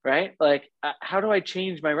right? Like, how do I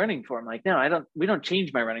change my running form? Like, no, I don't, we don't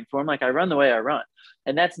change my running form. Like, I run the way I run.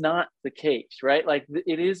 And that's not the case, right? Like,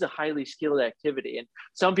 it is a highly skilled activity. And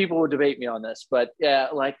some people will debate me on this, but yeah,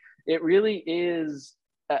 like, it really is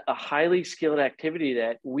a highly skilled activity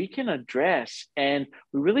that we can address. And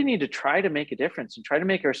we really need to try to make a difference and try to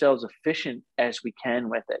make ourselves efficient as we can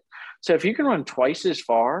with it. So if you can run twice as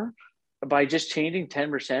far by just changing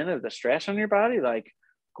 10% of the stress on your body, like,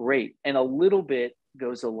 great. And a little bit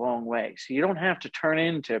goes a long way. So you don't have to turn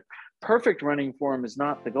into perfect running form is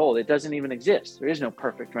not the goal. It doesn't even exist. There is no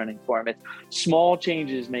perfect running form. It's small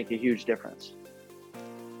changes make a huge difference.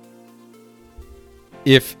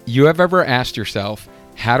 If you have ever asked yourself,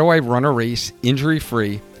 how do I run a race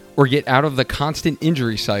injury-free or get out of the constant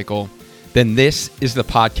injury cycle, then this is the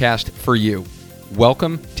podcast for you.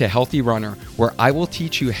 Welcome to Healthy Runner, where I will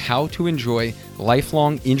teach you how to enjoy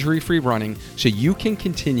lifelong injury-free running so you can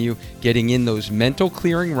continue getting in those mental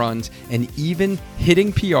clearing runs and even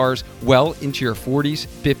hitting PRs well into your 40s,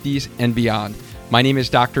 50s, and beyond. My name is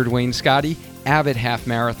Dr. Dwayne Scotty, avid half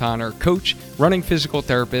marathoner, coach, running physical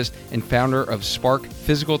therapist, and founder of Spark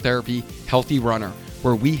Physical Therapy Healthy Runner,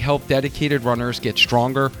 where we help dedicated runners get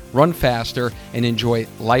stronger, run faster, and enjoy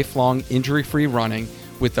lifelong injury-free running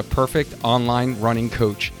with the perfect online running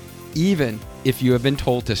coach, even if you have been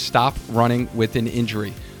told to stop running with an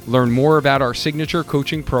injury. Learn more about our signature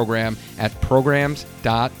coaching program at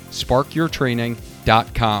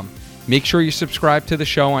programs.sparkyourtraining.com. Make sure you subscribe to the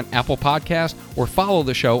show on Apple Podcasts or follow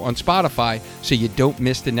the show on Spotify so you don't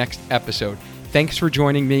miss the next episode. Thanks for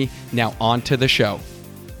joining me. Now on to the show.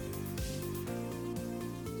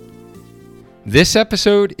 This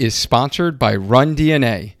episode is sponsored by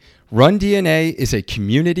RunDNA. RunDNA is a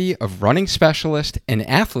community of running specialists and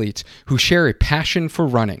athletes who share a passion for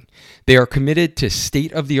running. They are committed to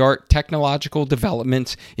state-of-the-art technological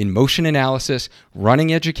developments in motion analysis,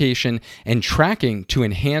 running education, and tracking to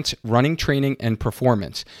enhance running training and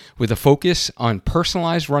performance. With a focus on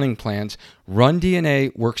personalized running plans,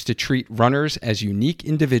 RunDNA works to treat runners as unique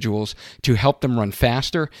individuals to help them run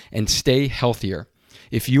faster and stay healthier.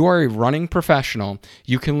 If you are a running professional,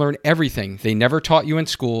 you can learn everything they never taught you in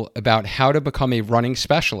school about how to become a running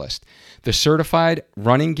specialist. The Certified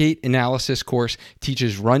Running Gait Analysis course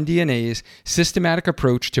teaches RunDNA's systematic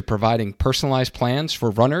approach to providing personalized plans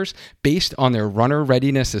for runners based on their runner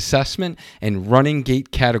readiness assessment and running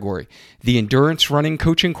gait category. The Endurance Running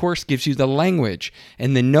Coaching course gives you the language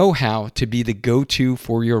and the know-how to be the go-to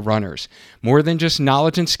for your runners. More than just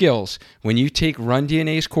knowledge and skills, when you take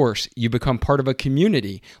RunDNA's course, you become part of a community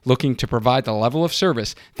looking to provide the level of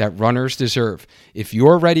service that runners deserve. If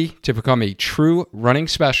you're ready to become a true running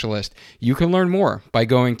specialist, you can learn more by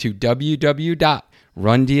going to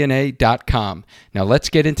www.rundna.com. Now let's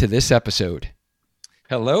get into this episode.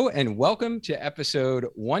 Hello and welcome to episode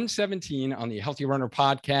 117 on the Healthy Runner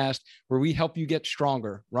podcast, where we help you get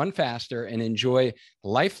stronger, run faster, and enjoy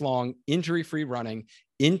lifelong injury-free running.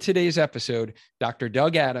 In today's episode, Dr.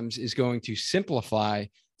 Doug Adams is going to simplify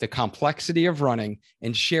the complexity of running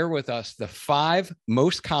and share with us the 5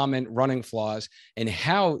 most common running flaws and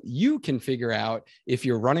how you can figure out if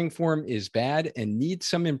your running form is bad and needs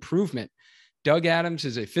some improvement. Doug Adams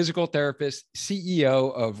is a physical therapist,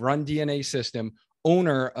 CEO of RunDNA System,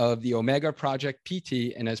 owner of the Omega Project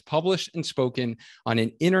PT, and has published and spoken on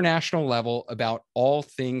an international level about all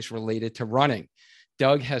things related to running.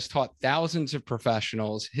 Doug has taught thousands of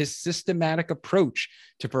professionals his systematic approach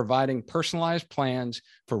to providing personalized plans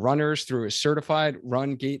for runners through his certified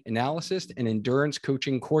run gait analysis and endurance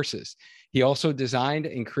coaching courses. He also designed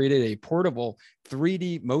and created a portable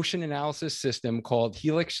 3D motion analysis system called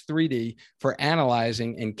Helix 3D for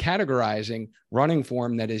analyzing and categorizing running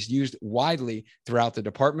form that is used widely throughout the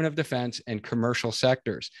Department of Defense and commercial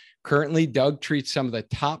sectors. Currently, Doug treats some of the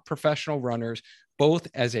top professional runners both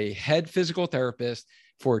as a head physical therapist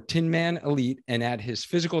for Tin Man Elite and at his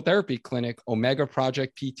physical therapy clinic, Omega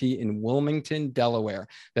Project PT in Wilmington, Delaware,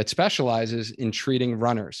 that specializes in treating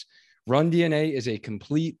runners. RunDNA is a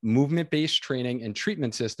complete movement-based training and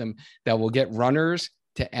treatment system that will get runners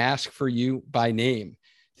to ask for you by name.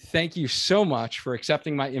 Thank you so much for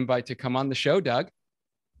accepting my invite to come on the show, Doug.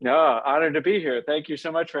 No, honored to be here. Thank you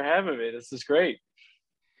so much for having me. This is great.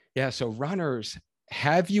 Yeah, so runners,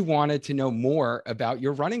 have you wanted to know more about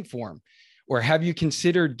your running form? Or have you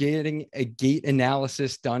considered getting a gait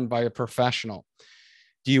analysis done by a professional?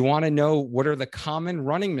 Do you want to know what are the common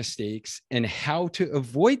running mistakes and how to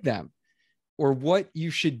avoid them? Or what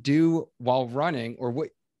you should do while running, or what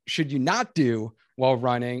should you not do while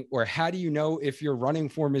running? Or how do you know if your running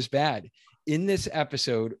form is bad? in this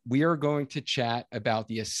episode, we are going to chat about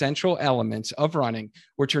the essential elements of running,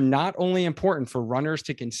 which are not only important for runners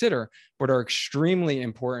to consider, but are extremely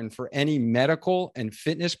important for any medical and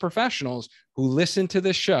fitness professionals who listen to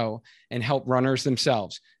this show and help runners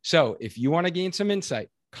themselves. So if you want to gain some insight,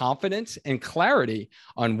 confidence, and clarity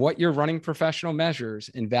on what your running professional measures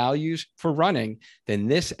and values for running, then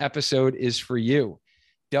this episode is for you.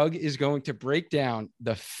 Doug is going to break down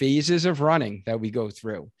the phases of running that we go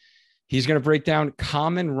through. He's going to break down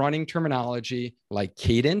common running terminology like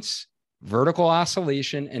cadence, vertical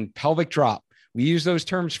oscillation, and pelvic drop. We use those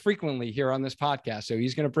terms frequently here on this podcast. So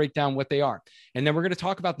he's going to break down what they are. And then we're going to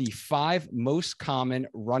talk about the 5 most common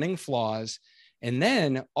running flaws. And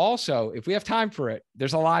then also, if we have time for it,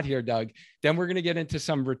 there's a lot here, Doug. Then we're going to get into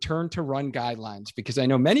some return to run guidelines, because I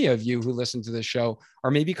know many of you who listen to this show are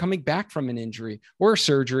maybe coming back from an injury or a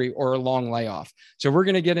surgery or a long layoff. So we're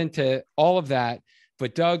going to get into all of that.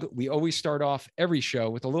 But Doug, we always start off every show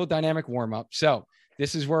with a little dynamic warm-up. So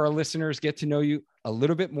this is where our listeners get to know you a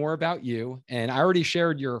little bit more about you. And I already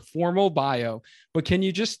shared your formal bio, but can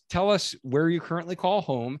you just tell us where you currently call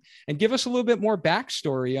home and give us a little bit more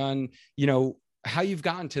backstory on, how you've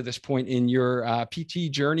gotten to this point in your PT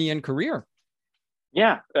journey and career?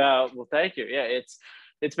 Yeah. Well, thank you. Yeah,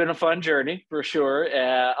 it's been a fun journey for sure.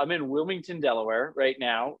 I'm in Wilmington, Delaware right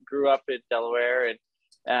now. Grew up in Delaware, and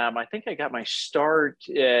I think I got my start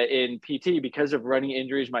in PT because of running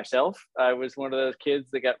injuries myself. I was one of those kids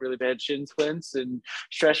that got really bad shin splints and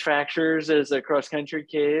stress fractures as a cross country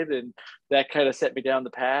kid. And that kind of set me down the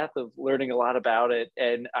path of learning a lot about it.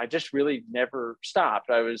 And I just really never stopped.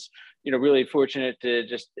 I was, really fortunate to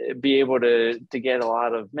just be able to get a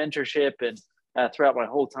lot of mentorship, and throughout my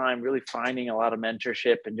whole time, really finding a lot of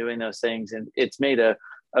mentorship and doing those things. And it's made a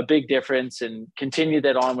big difference, and continued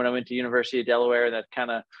that on when I went to University of Delaware. That kind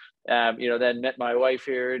of, then met my wife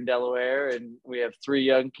here in Delaware, and we have 3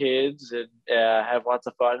 young kids, and have lots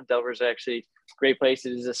of fun. Delaware's actually a great place.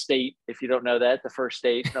 It is a state, if you don't know that, the first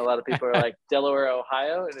state. And a lot of people are like, Delaware,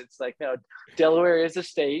 Ohio. And it's like, no, Delaware is a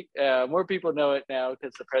state. More people know it now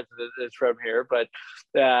because the president is from here. But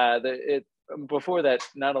before that,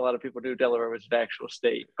 not a lot of people knew Delaware was an actual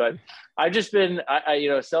state. But I've just been,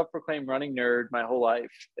 a self-proclaimed running nerd my whole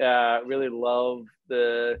life. Really love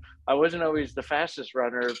I wasn't always the fastest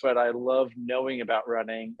runner, but I love knowing about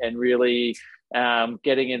running and really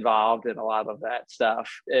getting involved in a lot of that stuff,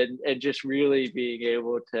 and just really being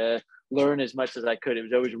able to learn as much as I could. It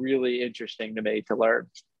was always really interesting to me to learn.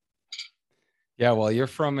 Yeah, well, you're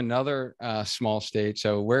from another small state.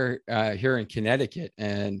 So we're here in Connecticut.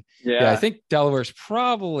 And I think Delaware's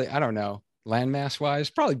probably, I don't know, landmass wise,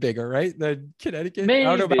 probably bigger, right? Than Connecticut. Maybe.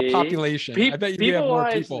 I don't know about population. I bet you have more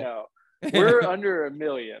people. No. We're under 1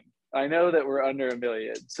 million. I know that we're under 1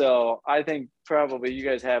 million. So I think probably you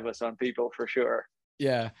guys have us on people for sure.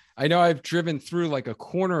 Yeah. I know I've driven through like a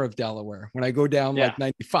corner of Delaware when I go down like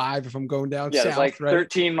 95, if I'm going down south. It's like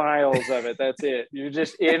 13 miles of it. That's it. You're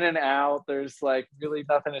just in and out. There's like really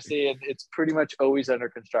nothing to see. And it's pretty much always under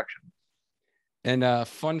construction. And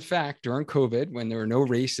fun fact, during COVID, when there were no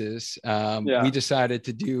races, we decided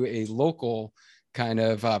to do a local kind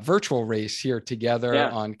of virtual race here together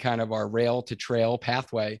on kind of our rail to trail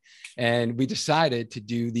pathway. And we decided to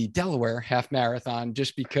do the Delaware half marathon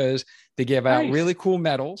just because they gave out really cool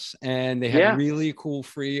medals, and they had really cool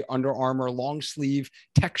free Under Armour long sleeve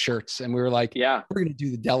tech shirts. And we were like, we're going to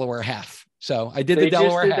do the Delaware half. So I did the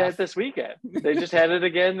Delaware half. They just did that this weekend. They just had it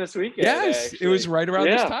again this weekend. Yes, actually. It was right around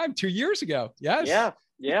this time, 2 years ago. Yes.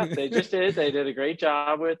 Yeah, they just did. They did a great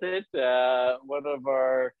job with it. One of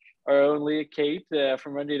our own Leah Kate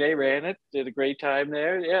from Monday Day ran it, did a great time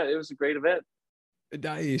there. Yeah, it was a great event.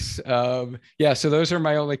 Nice. So those are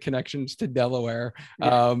my only connections to Delaware.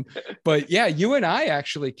 But you and I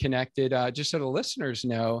actually connected, just so the listeners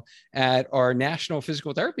know, at our National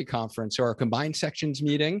Physical Therapy Conference, or our combined sections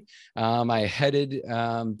meeting. I headed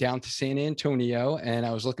down to San Antonio, and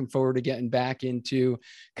I was looking forward to getting back into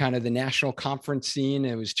kind of the national conference scene.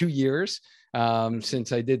 It was 2 years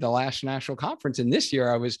since I did the last national conference. And this year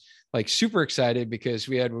I was like super excited because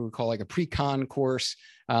we had what we call like a pre-con course,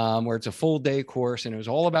 where it's a full day course, and it was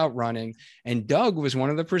all about running. And Doug was one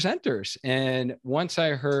of the presenters. And once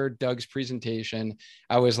I heard Doug's presentation,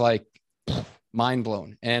 I was like mind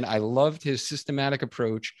blown. And I loved his systematic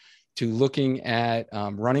approach to looking at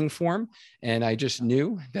running form. And I just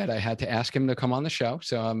knew that I had to ask him to come on the show.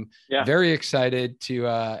 So I'm very excited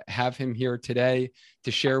to have him here today to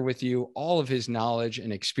share with you all of his knowledge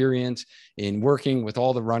and experience in working with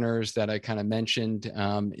all the runners that I kind of mentioned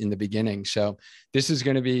in the beginning. So this is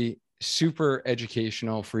going to be super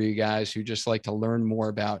educational for you guys who just like to learn more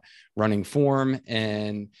about running form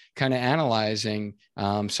and kind of analyzing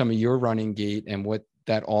some of your running gait and what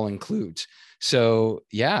that all includes. So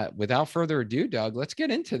yeah, without further ado, Doug, let's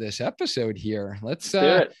get into this episode here. Let's Do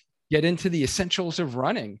it. get into the essentials of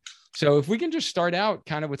running. So if we can just start out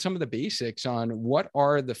kind of with some of the basics on what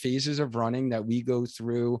are the phases of running that we go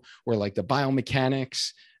through, or like the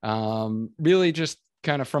biomechanics, really just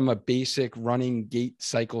kind of from a basic running gait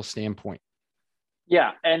cycle standpoint.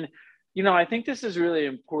 Yeah. And, I think this is really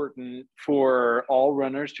important for all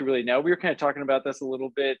runners to really know. We were kind of talking about this a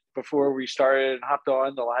little bit before we started and hopped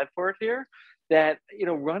on the live port here, that,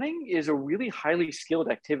 running is a really highly skilled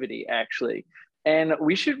activity, actually. And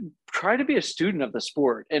we should try to be a student of the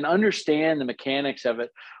sport and understand the mechanics of it.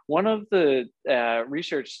 One of the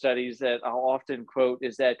research studies that I'll often quote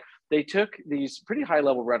is that they took these pretty high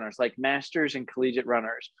level runners, like masters and collegiate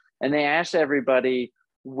runners, and they asked everybody,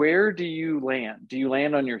 where do you land? Do you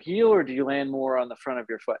land on your heel or do you land more on the front of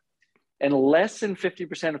your foot? And less than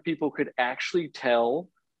 50% of people could actually tell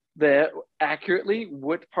that accurately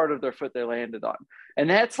what part of their foot they landed on. And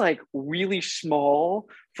that's like really small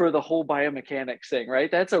for the whole biomechanics thing,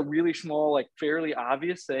 right? That's a really small, like fairly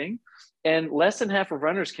obvious thing. And less than half of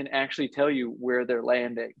runners can actually tell you where they're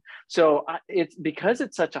landing. So it's because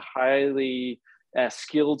it's such a highly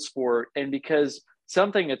skilled sport, and because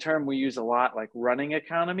a term we use a lot, like running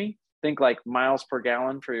economy, think like miles per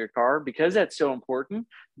gallon for your car, because that's so important.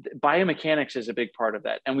 Biomechanics is a big part of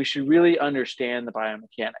that. And we should really understand the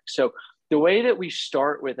biomechanics. So the way that we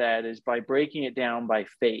start with that is by breaking it down by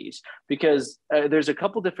phase, because there's a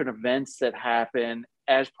couple different events that happen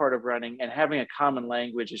as part of running, and having a common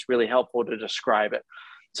language is really helpful to describe it.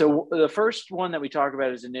 So the first one that we talk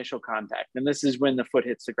about is initial contact. And this is when the foot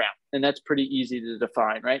hits the ground. And that's pretty easy to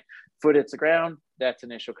define, right? Foot hits the ground, that's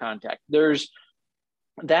initial contact.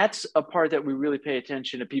 That's a part that we really pay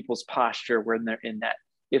attention to people's posture when they're in that.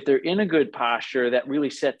 If they're in a good posture, that really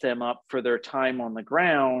sets them up for their time on the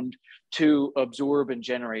ground to absorb and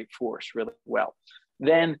generate force really well.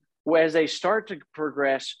 Then as they start to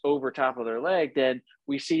progress over top of their leg, then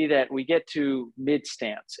we see that we get to mid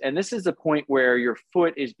stance. And this is the point where your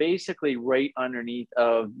foot is basically right underneath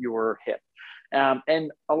of your hip.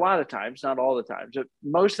 And a lot of times, not all the time, but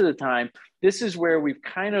most of the time, this is where we've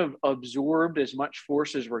kind of absorbed as much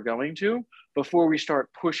force as we're going to before we start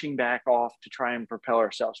pushing back off to try and propel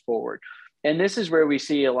ourselves forward. And this is where we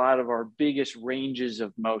see a lot of our biggest ranges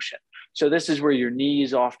of motion. So this is where your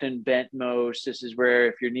knees often bent most. This is where,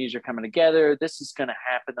 if your knees are coming together, this is going to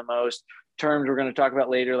happen the most. Terms we're going to talk about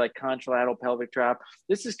later, like contralateral pelvic drop.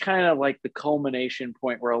 This is kind of like the culmination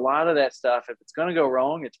point where a lot of that stuff, if it's going to go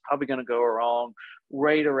wrong, it's probably going to go wrong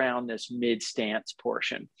right around this mid stance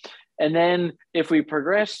portion. And then if we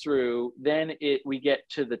progress through, then we get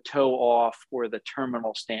to the toe off, or the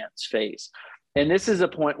terminal stance phase. And this is a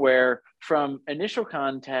point where from initial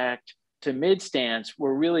contact to mid stance,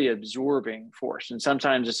 we're really absorbing force. And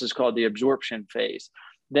sometimes this is called the absorption phase.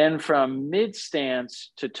 Then from mid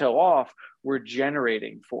stance to toe off, we're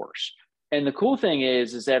generating force. And the cool thing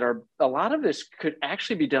is that a lot of this could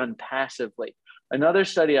actually be done passively. Another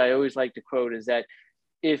study I always like to quote is that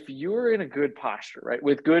if you're in a good posture, right,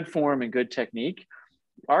 with good form and good technique,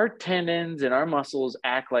 our tendons and our muscles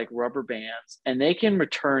act like rubber bands, and they can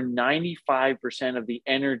return 95% of the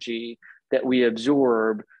energy that we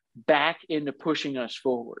absorb back into pushing us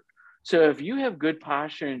forward. So if you have good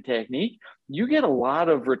posture and technique, you get a lot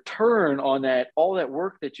of return on that, all that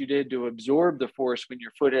work that you did to absorb the force when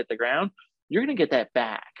your foot hit the ground. You're going to get that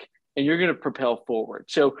back, and you're going to propel forward.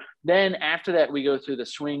 So then after that, we go through the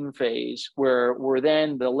swing phase where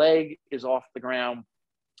then the leg is off the ground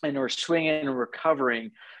and we're swinging and recovering.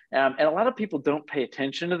 And a lot of people don't pay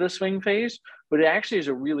attention to the swing phase, but it actually is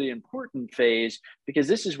a really important phase, because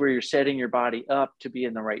this is where you're setting your body up to be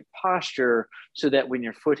in the right posture so that when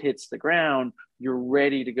your foot hits the ground, you're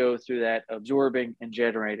ready to go through that absorbing and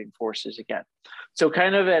generating forces again. So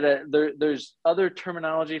kind of there's other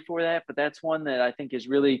terminology for that, but that's one that I think is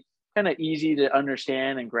really kind of easy to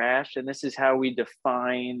understand and grasp. And this is how we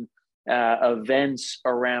define events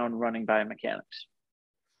around running biomechanics.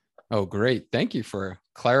 Oh, great. Thank you for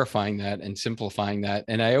clarifying that and simplifying that.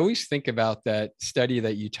 And I always think about that study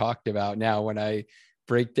that you talked about now when I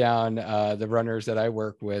break down the runners that I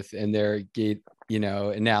work with and their gait,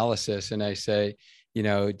 analysis. And I say, do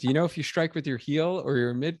you know if you strike with your heel or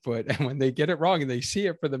your midfoot? And when they get it wrong and they see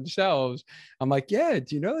it for themselves, I'm like, yeah,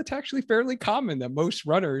 do you know it's actually fairly common that most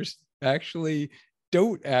runners actually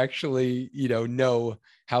don't actually, know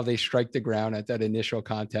how they strike the ground at that initial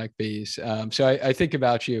contact phase. So I think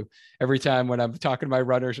about you every time when I'm talking to my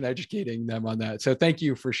runners and educating them on that. So thank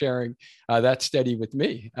you for sharing that study with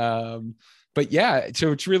me. But yeah,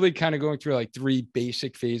 so it's really kind of going through like three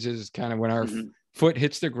basic phases, kind of when our foot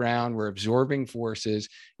hits the ground, we're absorbing forces,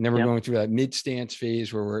 and then we're going through that mid stance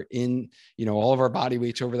phase where we're in, all of our body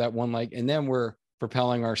weights over that one leg, and then we're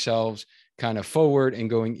propelling ourselves kind of forward and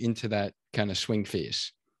going into that kind of swing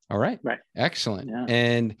phase. All right. Right. Excellent. Yeah.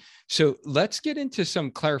 And so let's get into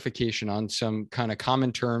some clarification on some kind of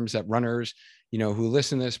common terms that runners, who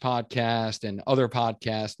listen to this podcast and other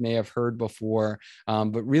podcasts may have heard before,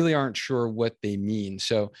 but really aren't sure what they mean.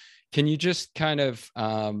 So can you just kind of,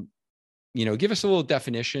 give us a little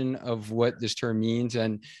definition of what this term means,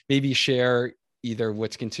 and maybe share either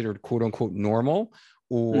what's considered quote unquote normal,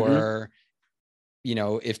 or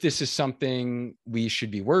if this is something we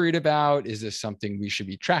should be worried about, is this something we should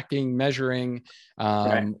be tracking, measuring,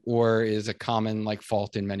 or is a common like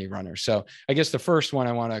fault in many runners? So I guess the first one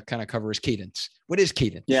I want to kind of cover is cadence. What is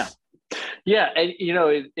cadence? Yeah. And,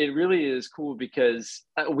 it really is cool because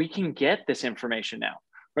we can get this information now,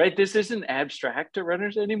 right? This isn't abstract to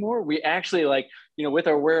runners anymore. We actually with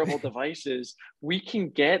our wearable devices, we can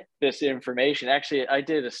get this information. Actually, I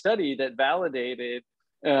did a study that validated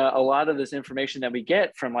a lot of this information that we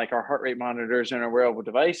get from like our heart rate monitors and our wearable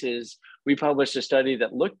devices. We published a study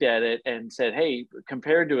that looked at it and said, hey,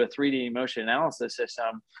 compared to a 3D motion analysis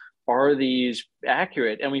system, are these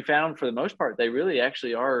accurate? And we found for the most part, they really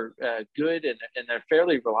actually are good, and they're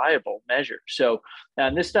fairly reliable measures. So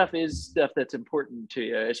this stuff is stuff that's important to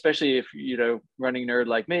you, especially if, running nerd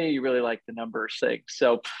like me, you really like the numbers thing.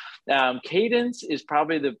 So cadence is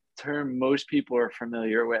probably the term most people are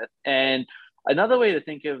familiar with. And another way to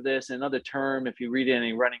think of this, another term, if you read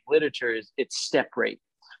any running literature, is it's step rate.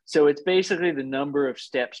 So it's basically the number of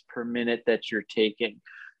steps per minute that you're taking.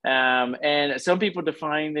 And some people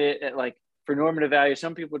define it at like for normative value,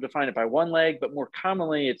 some people define it by one leg, but more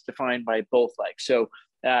commonly it's defined by both legs. So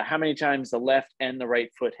how many times the left and the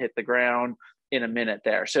right foot hit the ground in a minute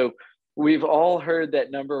there. So we've all heard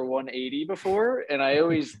that number 180 before, and I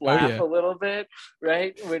always laugh a little bit,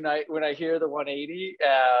 right? When I hear the 180,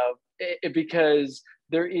 because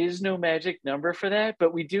there is no magic number for that,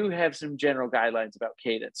 but we do have some general guidelines about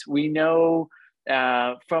cadence. We know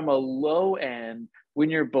from a low end, when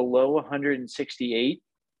you're below 168,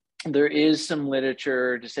 there is some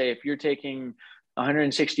literature to say if you're taking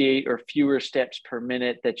 168 or fewer steps per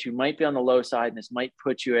minute, that you might be on the low side, and this might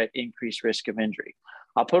put you at increased risk of injury.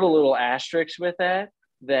 I'll put a little asterisk with that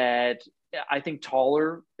I think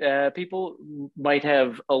taller people might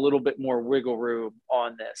have a little bit more wiggle room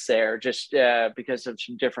on this there, just because of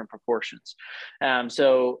some different proportions.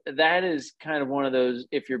 So that is kind of one of those,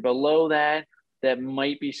 if you're below that, that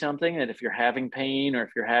might be something that if you're having pain or if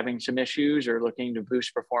you're having some issues or looking to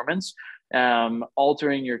boost performance,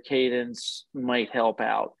 altering your cadence might help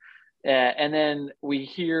out. And then we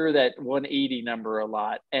hear that 180 number a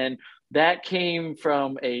lot. And that came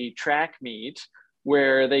from a track meet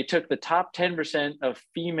where they took the top 10% of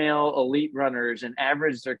female elite runners and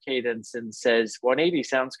averaged their cadence and says 180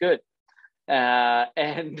 sounds good.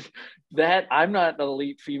 And that I'm not an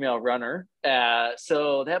elite female runner.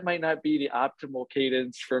 So that might not be the optimal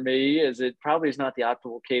cadence for me, as it probably is not the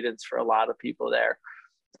optimal cadence for a lot of people there.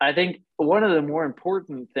 I think one of the more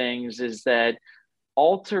important things is that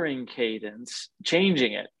altering cadence,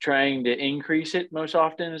 changing it, trying to increase it most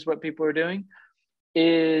often is what people are doing,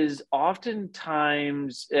 is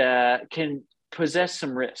oftentimes can possess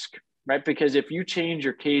some risk, right? Because if you change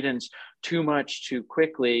your cadence too much too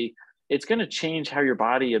quickly, it's going to change how your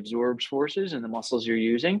body absorbs forces and the muscles you're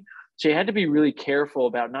using. So you had to be really careful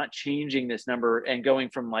about not changing this number and going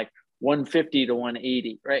from like 150 to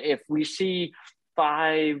 180, right? If we see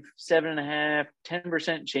 5, 7.5,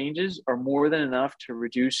 10% changes are more than enough to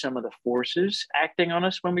reduce some of the forces acting on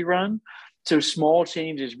us when we run. So small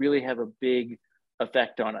changes really have a big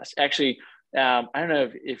effect on us. Actually, I don't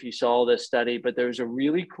know if you saw this study, but there's a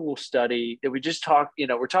really cool study that we just talked,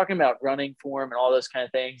 we're talking about running form and all those kind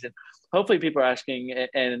of things. And hopefully people are asking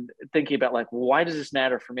and thinking about like, well, why does this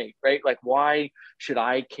matter for me, right? Like, why should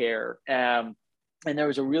I care? And there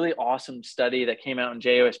was a really awesome study that came out in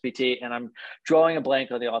JOSPT, and I'm drawing a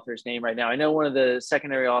blank on the author's name right now. I know one of the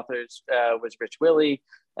secondary authors was Rich Willey,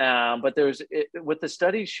 but what the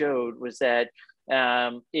study showed was that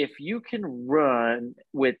if you can run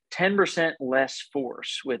with 10% less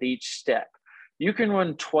force with each step, you can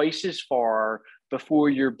run twice as far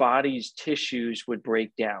before your body's tissues would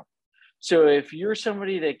break down. So if you're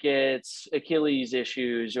somebody that gets Achilles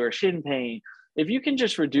issues or shin pain, if you can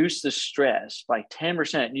just reduce the stress by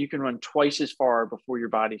 10%, you can run twice as far before your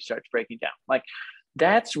body starts breaking down. Like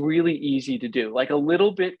that's really easy to do. Like a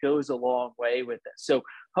little bit goes a long way with this. So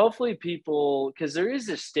hopefully people, because there is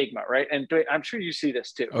this stigma, right? And I'm sure you see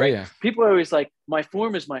this too, Oh right? yeah. People are always like, my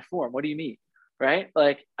form is my form. What do you mean? Right?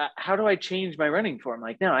 Like, how do I change my running form?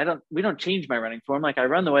 Like, no, we don't change my running form. Like I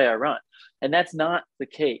run the way I run. And that's not the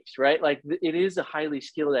case, right? Like it is a highly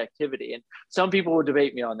skilled activity. And some people will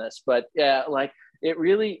debate me on this, but like it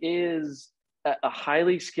really is a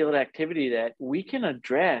highly skilled activity that we can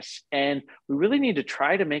address, and we really need to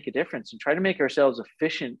try to make a difference and try to make ourselves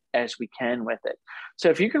efficient as we can with it. So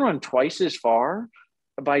if you can run twice as far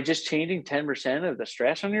by just changing 10% of the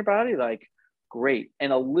stress on your body, like great.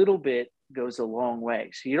 And a little bit goes a long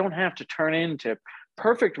way. So you don't have to turn into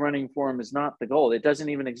perfect running form is not the goal. It doesn't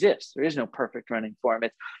even exist. There is no perfect running form.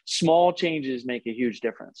 It's small changes make a huge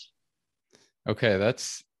difference. Okay,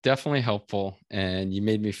 that's definitely helpful. And you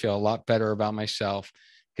made me feel a lot better about myself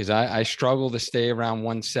because I struggle to stay around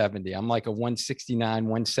 170. I'm like a 169,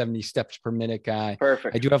 170 steps per minute guy. I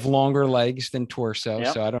Perfect. do have longer legs than torso,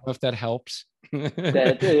 Yep. so I don't know if that helps.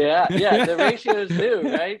 Yeah, the ratios do,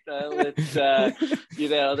 right?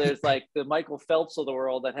 There's like the Michael Phelps of the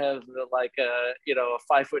world that have like a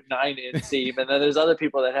 5'9" inseam, and then there's other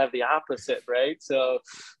people that have the opposite, right? So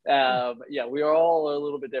yeah, we are all a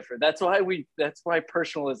little bit different. That's why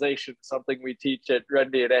personalization is something we teach at Run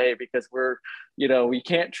DNA, because we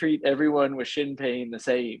can't treat everyone with shin pain the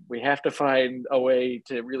same. We have to find a way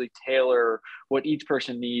to really tailor what each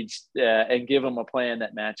person needs and give them a plan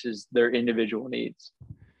that matches their individual needs.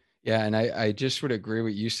 Yeah. And I just would agree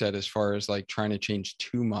what you said as far as like trying to change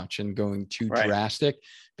too much and going too Right. drastic,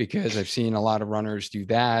 because I've seen a lot of runners do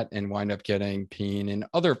that and wind up getting pain in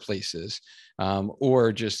other places,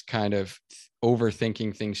 or just kind of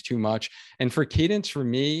overthinking things too much. And for cadence, for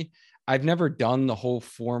me, I've never done the whole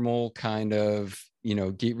formal kind of,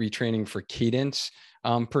 gait retraining for cadence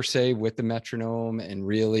per se with the metronome and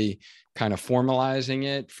really kind of formalizing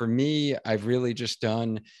it. For me, I've really just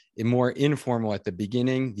done it more informal at the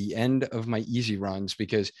beginning, the end of my easy runs,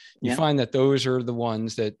 because you find that those are the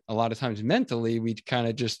ones that a lot of times mentally we kind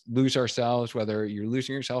of just lose ourselves, whether you're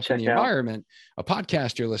losing yourself in the environment, a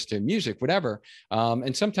podcast you're listening to, music, whatever.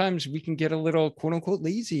 And sometimes we can get a little quote unquote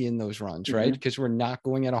lazy in those runs, right? Because we're not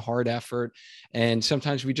going at a hard effort. And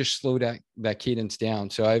sometimes we just slow that cadence down.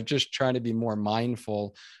 So I've just tried to be more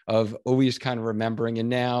mindful of always kind of remembering. And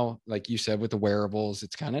now, like you said, with the wearables,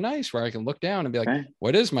 it's kind of nice where I can look down and be like,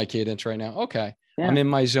 what is my cadence right now? Okay. Yeah. I'm in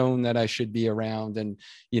my zone that I should be around, and,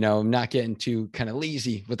 I'm not getting too kind of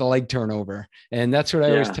lazy with the leg turnover. And that's what I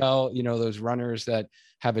always tell, those runners that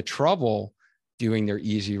have a trouble doing their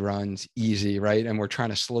easy runs easy, right? And we're trying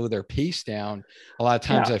to slow their pace down. A lot of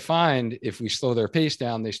times I find if we slow their pace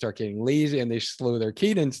down, they start getting lazy and they slow their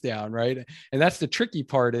cadence down, right? And that's the tricky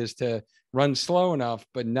part, is to run slow enough,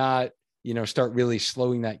 but not, start really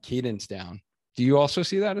slowing that cadence down. Do you also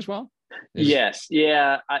see that as well? Yes.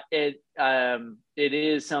 Yeah. It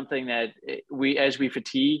is something that as we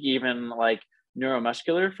fatigue, even like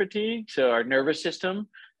neuromuscular fatigue, so our nervous system,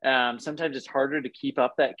 sometimes it's harder to keep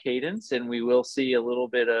up that cadence, and we will see a little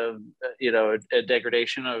bit of, a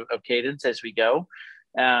degradation of cadence as we go.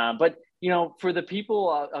 But, for the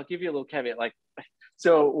people, I'll give you a little caveat. Like,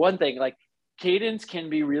 so one thing, like, cadence can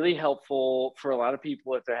be really helpful for a lot of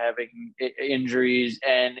people if they're having injuries.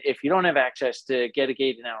 And if you don't have access to get a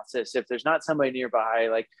gait analysis, if there's not somebody nearby,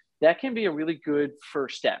 like that can be a really good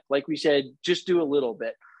first step. Like we said, just do a little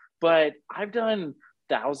bit. But I've done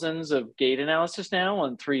thousands of gait analysis now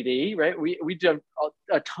on 3D, right? We do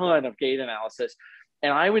a ton of gait analysis.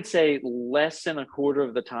 And I would say less than a quarter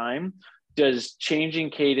of the time does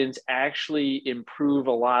changing cadence actually improve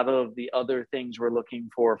a lot of the other things we're looking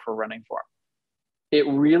for running form. It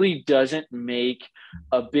really doesn't make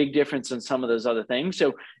a big difference in some of those other things.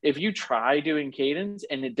 So if you try doing cadence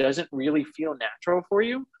and it doesn't really feel natural for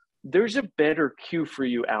you, there's a better cue for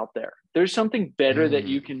you out there. There's something better that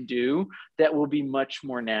you can do that will be much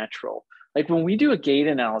more natural. Like when we do a gait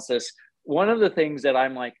analysis, one of the things that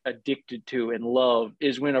I'm like addicted to and love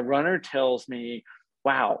is when a runner tells me,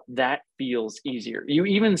 wow, that feels easier. You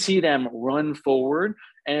even see them run forward,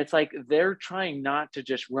 and it's like they're trying not to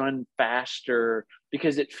just run faster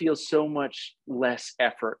because it feels so much less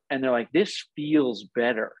effort. And they're like, this feels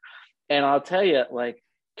better. And I'll tell you, like,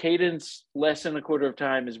 cadence less than a quarter of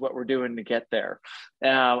time is what we're doing to get there.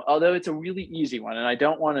 Although it's a really easy one. And I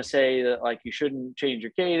don't want to say that like you shouldn't change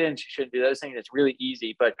your cadence, you shouldn't do those things. It's really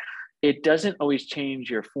easy. But it doesn't always change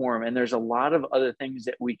your form. And there's a lot of other things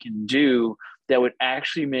that we can do that would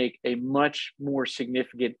actually make a much more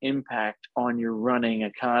significant impact on your running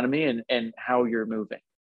economy and how you're moving.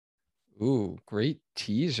 Ooh, great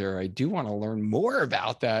teaser. I do want to learn more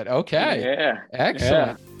about that. Okay. Yeah. Yeah.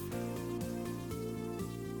 Excellent.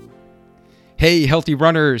 Hey, healthy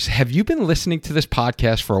runners. Have you been listening to this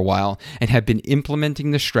podcast for a while and have been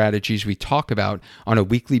implementing the strategies we talk about on a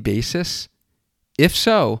weekly basis? If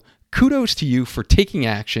so, kudos to you for taking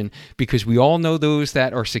action, because we all know those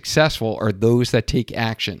that are successful are those that take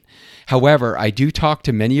action. However, I do talk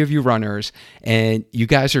to many of you runners and you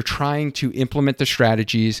guys are trying to implement the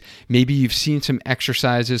strategies. Maybe you've seen some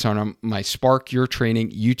exercises on my Spark Your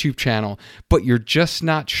Training YouTube channel, but you're just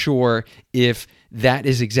not sure if that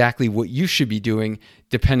is exactly what you should be doing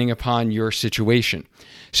depending upon your situation.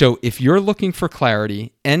 So if you're looking for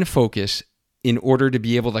clarity and focus in order to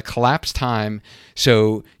be able to collapse time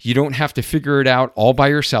so you don't have to figure it out all by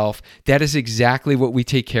yourself, that is exactly what we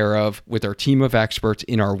take care of with our team of experts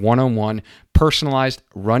in our one-on-one personalized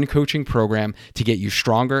run coaching program to get you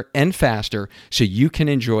stronger and faster so you can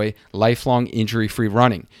enjoy lifelong injury-free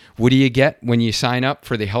running. What do you get when you sign up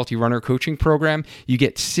for the Healthy Runner Coaching Program? You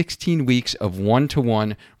get 16 weeks of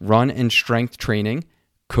one-to-one run and strength training,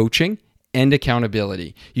 coaching, and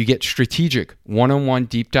accountability. You get strategic one-on-one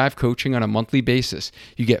deep dive coaching on a monthly basis.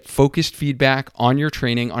 You get focused feedback on your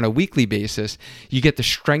training on a weekly basis. You get the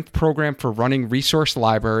strength program for running resource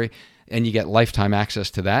library, and you get lifetime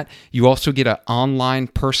access to that. You also get an online,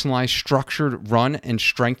 personalized, structured run and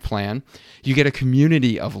strength plan. You get a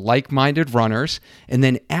community of like-minded runners, and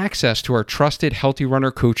then access to our trusted Healthy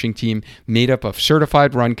Runner coaching team made up of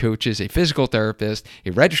certified run coaches, a physical therapist,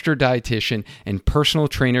 a registered dietitian, and personal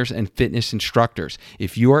trainers and fitness instructors.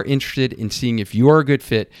 If you are interested in seeing if you are a good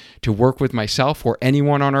fit to work with myself or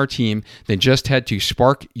anyone on our team, then just head to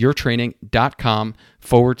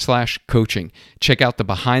sparkyourtraining.com/coaching. Check out the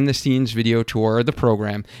behind the scenes video tour of the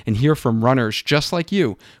program and hear from runners just like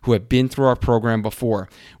you who have been through our program before.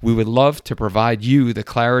 We would love to provide you the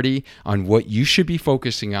clarity on what you should be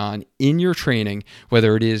focusing on in your training,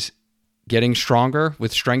 whether it is getting stronger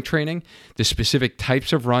with strength training, the specific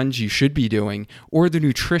types of runs you should be doing, or the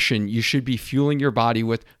nutrition you should be fueling your body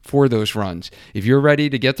with for those runs. If you're ready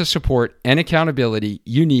to get the support and accountability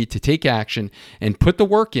you need to take action and put the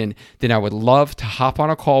work in, then I would love to hop on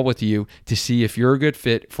a call with you to see if you're a good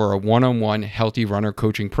fit for a one-on-one Healthy Runner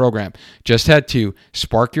coaching program. Just head to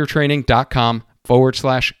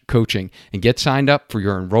sparkyourtraining.com/coaching and get signed up for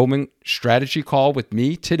your enrollment strategy call with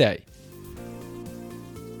me today.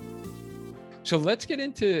 So let's get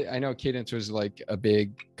into, I know cadence was like a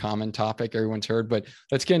big common topic everyone's heard, but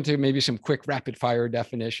let's get into maybe some quick rapid fire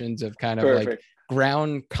definitions of kind of like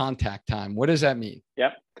ground contact time. What does that mean?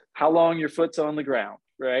 Yep. How long your foot's on the ground,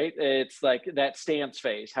 right? It's like that stance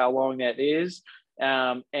phase, how long that is.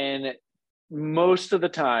 And most of the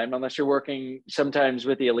time, unless you're working sometimes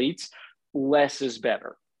with the elites, less is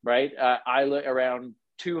better, right? I look around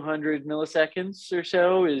 200 milliseconds or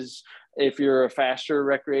so is, if you're a faster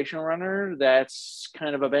recreational runner, that's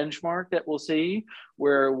kind of a benchmark that we'll see,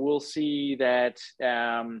 where we'll see that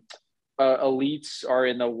elites are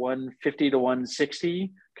in the 150 to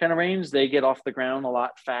 160 kind of range. They get off the ground a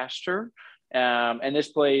lot faster. And this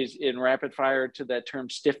plays in rapid fire to that term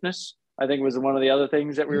stiffness. I think was one of the other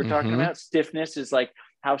things that we were talking about. Stiffness is like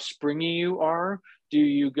how springy you are. Do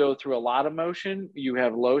you go through a lot of motion? You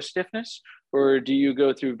have low stiffness. Or do you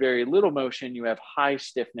go through very little motion? You have high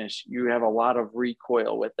stiffness. You have a lot of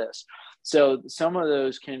recoil with this. So some of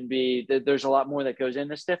those can be, there's a lot more that goes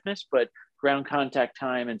into stiffness, but ground contact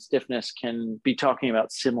time and stiffness can be talking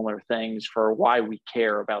about similar things for why we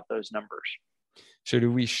care about those numbers. So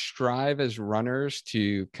do we strive as runners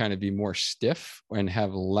to kind of be more stiff and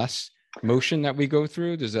have less motion that we go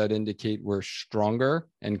through? Does that indicate we're stronger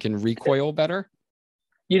and can recoil better?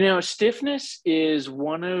 You know, stiffness is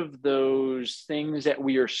one of those things that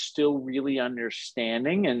we are still really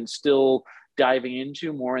understanding and still diving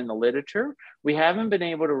into more in the literature. We haven't been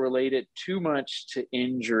able to relate it too much to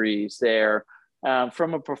injuries there.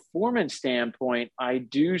 From a performance standpoint, I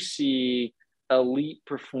do see elite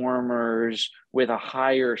performers with a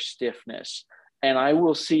higher stiffness. And I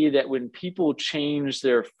will see that when people change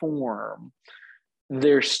their form,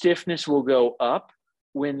 their stiffness will go up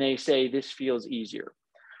when they say this feels easier.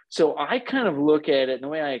 So I kind of look at it, and the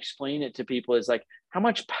way I explain it to people is like, how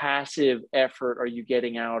much passive effort are you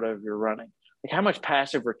getting out of your running? Like, how much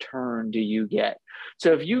passive return do you get?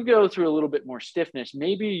 So if you go through a little bit more stiffness,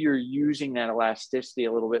 maybe you're using that elasticity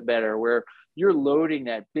a little bit better, where you're loading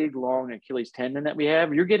that big, long Achilles tendon that we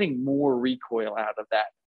have. You're getting more recoil out of that.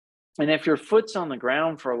 And if your foot's on the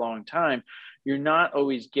ground for a long time, you're not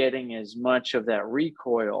always getting as much of that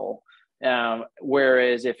recoil.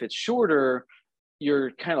 Whereas if it's shorter,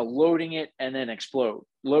 you're kind of loading it and then explode,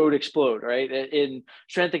 right? In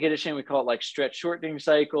strength and conditioning, we call it like stretch shortening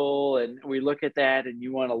cycle. And we look at that, and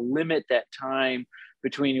you want to limit that time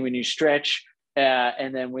between when you stretch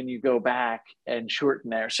and then when you go back and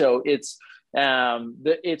shorten there. So it's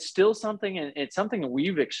still something, and it's something that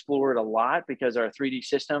we've explored a lot because our 3D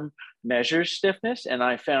system measures stiffness. And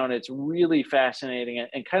I found it's really fascinating,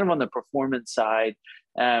 and kind of on the performance side,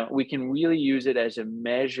 we can really use it as a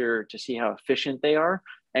measure to see how efficient they are.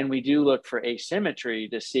 And we do look for asymmetry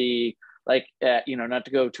to see, like, not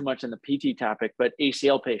to go too much on the PT topic, but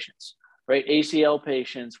ACL patients, right? ACL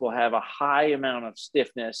patients will have a high amount of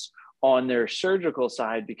stiffness on their surgical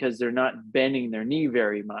side because they're not bending their knee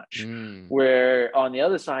very much. Where on the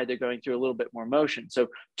other side, they're going through a little bit more motion. So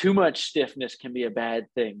too much stiffness can be a bad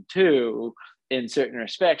thing too, in certain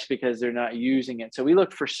respects, because they're not using it. So we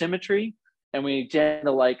look for symmetry, and we tend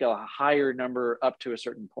to like a higher number up to a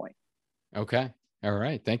certain point. Okay. All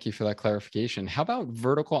right. Thank you for that clarification. How about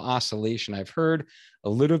vertical oscillation? I've heard a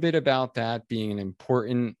little bit about that being an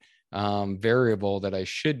important variable that I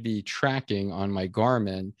should be tracking on my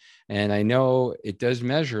Garmin. And I know it does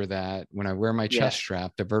measure that when I wear my chest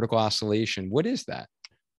strap, the vertical oscillation. What is that?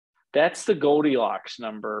 That's the Goldilocks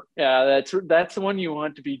number. That's the one you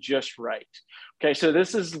want to be just right. Okay. So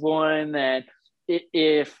this is one that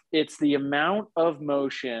if it's the amount of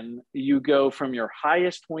motion, you go from your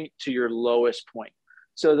highest point to your lowest point.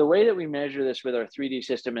 So the way that we measure this with our 3D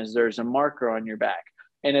system is there's a marker on your back,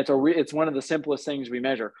 and it's one of the simplest things we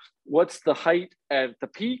measure. What's the height at the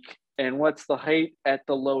peak, and what's the height at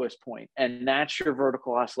the lowest point? And that's your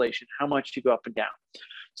vertical oscillation, how much you go up and down.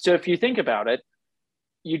 So if you think about it,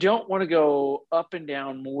 you don't want to go up and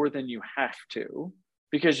down more than you have to,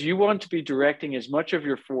 because you want to be directing as much of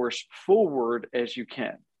your force forward as you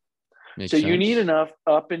can. Makes sense. You need enough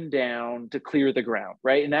up and down to clear the ground,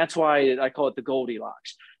 right? And that's why I call it the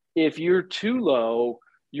Goldilocks. If you're too low,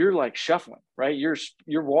 you're like shuffling, right? You're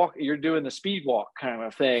doing the speed walk kind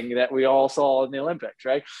of thing that we all saw in the Olympics,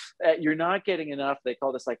 right? You're not getting enough. They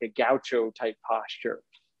call this like a gaucho type posture.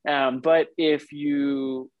 But if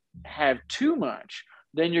you have too much,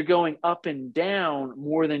 then you're going up and down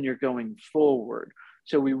more than you're going forward.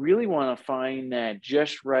 So we really want to find that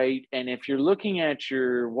just right. And if you're looking at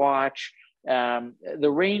your watch,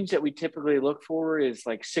 the range that we typically look for is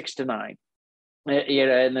like 6 to 9.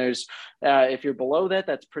 And there's, if you're below that,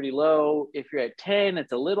 that's pretty low. If you're at 10,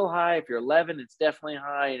 it's a little high. If you're 11, it's definitely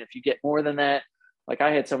high. And if you get more than that, like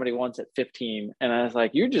I had somebody once at 15, and I was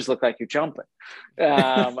like, you just look like you're jumping.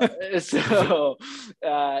 So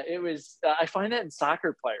it was, I find that in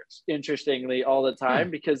soccer players, interestingly, all the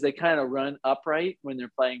time, because they kind of run upright when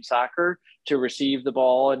they're playing soccer to receive the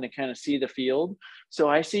ball and to kind of see the field. So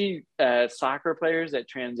I see soccer players that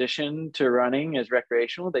transition to running as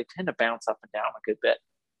recreational, they tend to bounce up and down a good bit.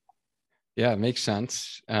 Yeah, it makes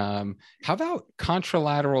sense. How about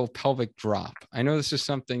contralateral pelvic drop? I know this is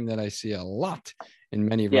something that I see a lot in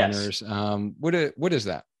many runners. What is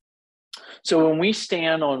that? So when we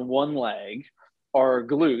stand on one leg, our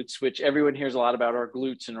glutes, which everyone hears a lot about our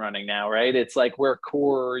glutes in running now, right? It's like where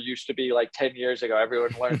core used to be like 10 years ago.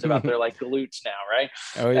 Everyone learns about their like glutes now, right?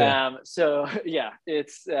 Oh yeah. So yeah,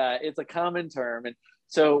 it's a common term. And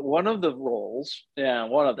so one of the roles,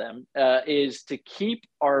 one of them is to keep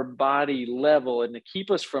our body level and to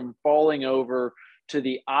keep us from falling over to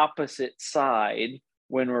the opposite side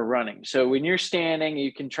when we're running. So when you're standing,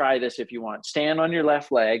 you can try this if you want. Stand on your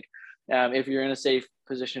left leg. If you're in a safe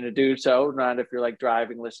position to do so, not if you're like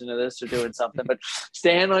driving, listening to this or doing something, but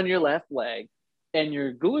stand on your left leg, and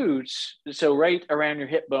your glutes, so right around your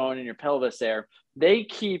hip bone and your pelvis there, they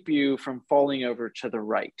keep you from falling over to the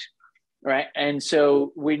right. Right. And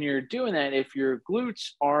so when you're doing that, if your glutes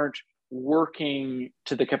aren't working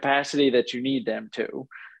to the capacity that you need them to,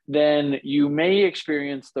 then you may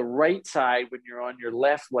experience the right side when you're on your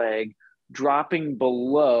left leg dropping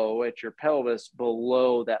below at your pelvis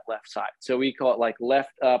below that left side. So we call it like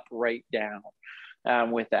left up, right down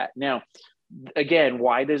with that. Now, again,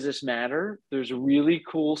 why does this matter? There's a really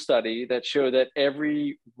cool study that showed that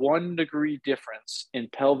every 1 degree difference in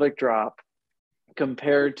pelvic drop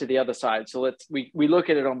compared to the other side. So we look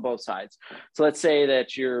at it on both sides. So let's say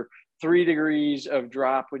that you're 3 degrees of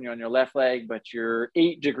drop when you're on your left leg, but you're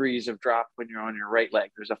 8 degrees of drop when you're on your right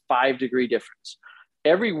leg. There's a 5 degree difference.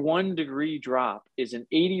 Every 1 degree drop is an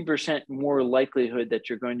 80% more likelihood that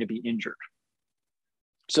you're going to be injured.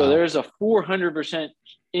 So there's a 400%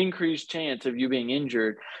 increased chance of you being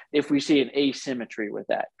injured if we see an asymmetry with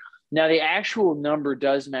that. Now, the actual number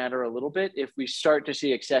does matter a little bit. If we start to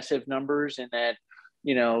see excessive numbers in that,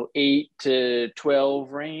 8 to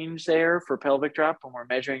 12 range there for pelvic drop when we're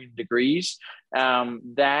measuring in degrees,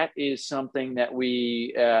 that is something that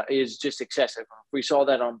is just excessive. If we saw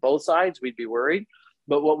that on both sides, we'd be worried.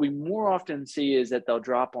 But what we more often see is that they'll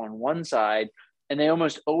drop on one side, and they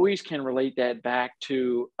almost always can relate that back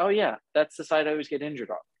to, oh yeah, that's the side I always get injured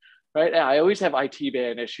on. Right. I always have IT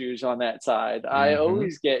band issues on that side. I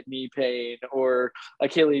always get knee pain or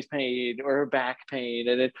Achilles pain or back pain.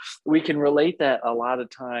 And we can relate that a lot of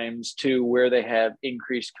times to where they have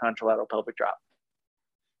increased contralateral pelvic drop.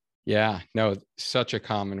 Yeah, no, such a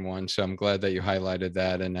common one. So I'm glad that you highlighted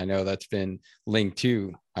that. And I know that's been linked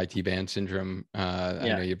to IT band syndrome. I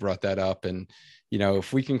know you brought that up. And,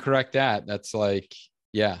 if we can correct that, that's like,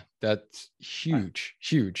 that's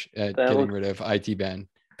huge at getting rid of IT band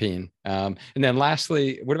pain. And then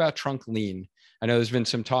lastly, what about trunk lean? I know there's been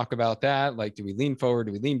some talk about that. Like, do we lean forward?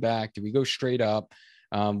 Do we lean back? Do we go straight up?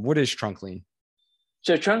 What is trunk lean?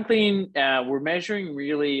 So trunk lean, we're measuring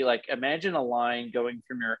really like, imagine a line going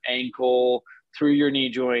from your ankle through your knee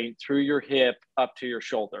joint, through your hip, up to your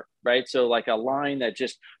shoulder, right? So like a line that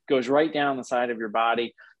just goes right down the side of your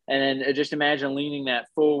body. And then just imagine leaning that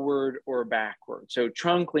forward or backward. So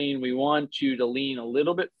trunk lean, we want you to lean a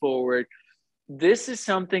little bit forward. This is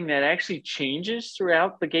something that actually changes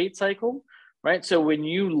throughout the gait cycle, right? So when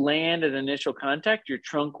you land at initial contact, your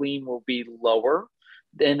trunk lean will be lower.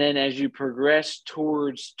 And then as you progress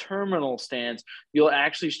towards terminal stance, you'll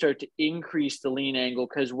actually start to increase the lean angle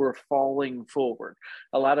because we're falling forward.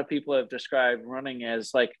 A lot of people have described running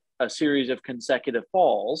as like a series of consecutive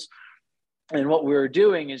falls. And what we're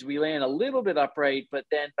doing is we land a little bit upright, but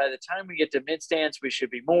then by the time we get to mid stance, we should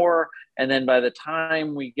be more. And then by the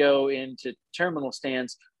time we go into terminal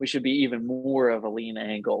stance, we should be even more of a lean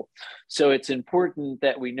angle. So it's important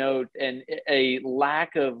that we note, and a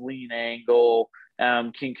lack of lean angle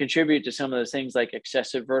can contribute to some of those things like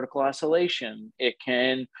excessive vertical oscillation. It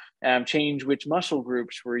can change which muscle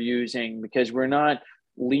groups we're using because we're not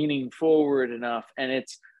leaning forward enough. And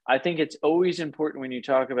I think it's always important when you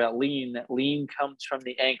talk about lean, that lean comes from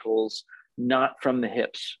the ankles, not from the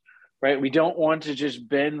hips, right? We don't want to just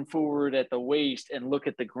bend forward at the waist and look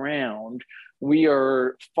at the ground. We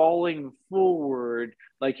are falling forward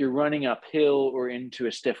like you're running uphill or into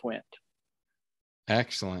a stiff wind.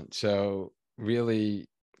 Excellent. So really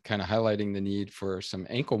kind of highlighting the need for some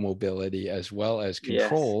ankle mobility as well as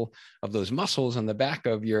control of those muscles on the back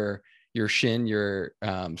of your shin, your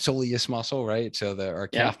soleus muscle, right? So our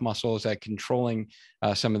calf muscles, that controlling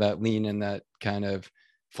some of that lean and that kind of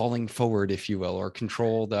falling forward, if you will, or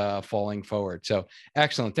controlled falling forward. So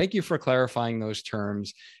excellent. Thank you for clarifying those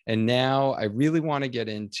terms. And now I really want to get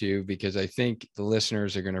into, because I think the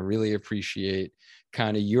listeners are going to really appreciate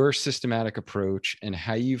kind of your systematic approach and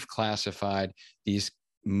how you've classified these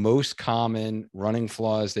most common running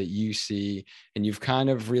flaws that you see. And you've kind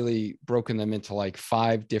of really broken them into like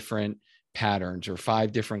 5 different patterns or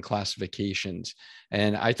 5 different classifications.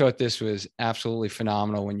 And I thought this was absolutely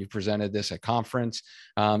phenomenal when you presented this at conference.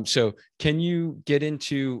 So can you get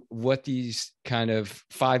into what these kind of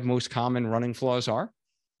 5 most common running flaws are?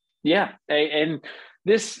 Yeah. And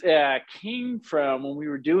this came from when we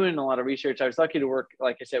were doing a lot of research. I was lucky to work,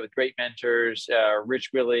 like I said, with great mentors, Rich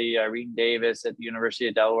Willie, Irene Davis at the University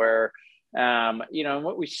of Delaware. And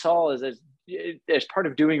what we saw is as part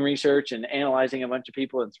of doing research and analyzing a bunch of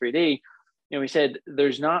people in 3D, we said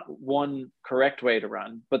there's not one correct way to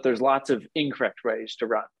run, but there's lots of incorrect ways to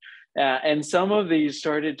run. And some of these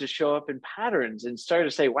started to show up in patterns and started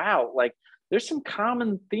to say, wow, like there's some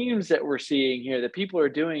common themes that we're seeing here that people are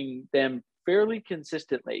doing them fairly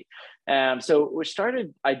consistently. So we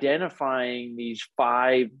started identifying these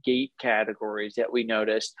 5 gait categories that we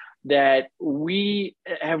noticed that we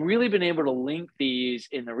have really been able to link these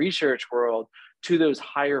in the research world to those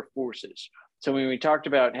higher forces. So when we talked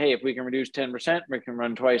about, hey, if we can reduce 10%, we can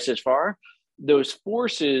run twice as far. Those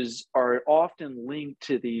forces are often linked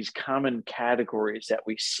to these common categories that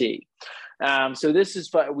we see. So this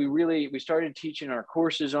is, we started teaching our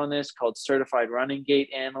courses on this called Certified Running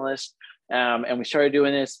Gait Analyst. And we started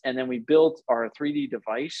doing this, and then we built our 3D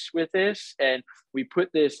device with this. And we put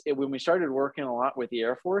this, when we started working a lot with the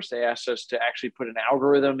Air Force, they asked us to actually put an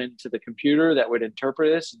algorithm into the computer that would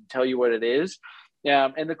interpret this and tell you what it is.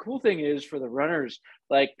 And the cool thing is for the runners,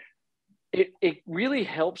 like it really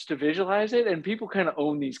helps to visualize it, and people kind of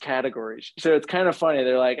own these categories. So it's kind of funny.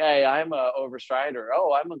 They're like, hey, I'm a overstrider.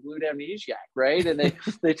 Oh, I'm a glute amnesiac, right? And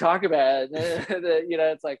they talk about it.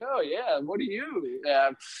 It's like, oh yeah, what are you?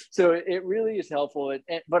 So it really is helpful.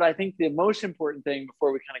 But I think the most important thing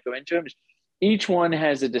before we kind of go into them is each one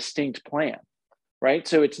has a distinct plan, right?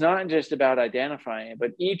 So it's not just about identifying it,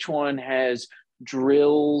 but each one has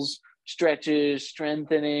drills, stretches,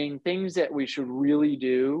 strengthening, things that we should really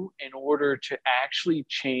do in order to actually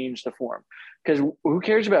change the form. Because who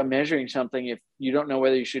cares about measuring something if you don't know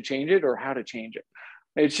whether you should change it or how to change it?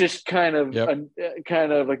 It's just kind of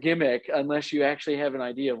a gimmick unless you actually have an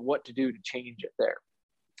idea of what to do to change it there.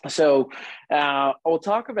 So we'll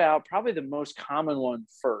talk about probably the most common one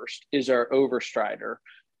first is our overstrider.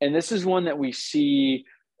 And this is one that we see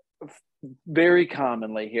very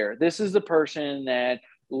commonly here. This is the person that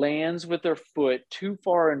lands with their foot too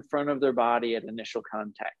far in front of their body at initial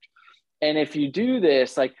contact. And if you do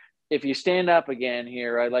this, like if you stand up again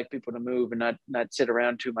here, I like people to move and not sit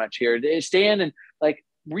around too much here. They stand and like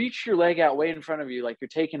reach your leg out way in front of you, like you're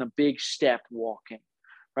taking a big step walking,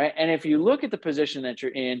 right? And if you look at the position that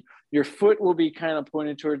you're in, your foot will be kind of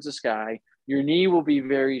pointed towards the sky, your knee will be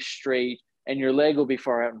very straight, and your leg will be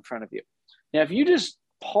far out in front of you. Now, if you just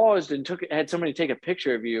paused and had somebody take a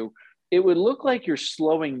picture of you, it would look like you're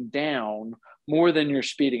slowing down more than you're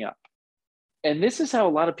speeding up. And this is how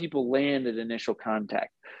a lot of people land at initial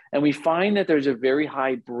contact. And we find that there's a very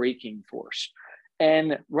high braking force.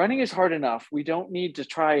 And running is hard enough. We don't need to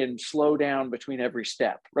try and slow down between every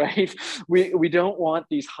step, right? We don't want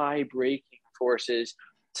these high braking forces.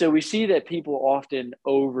 So we see that people often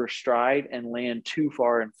overstride and land too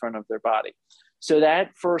far in front of their body. So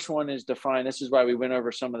that first one is defined. This is why we went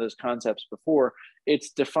over some of those concepts before.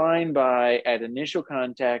 It's defined by at initial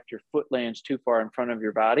contact, your foot lands too far in front of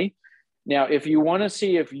your body. Now, if you want to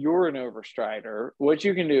see if you're an overstrider, what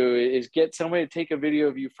you can do is get somebody to take a video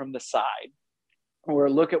of you from the side or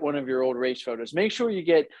look at one of your old race photos. Make sure you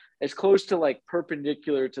get as close to like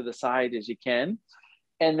perpendicular to the side as you can.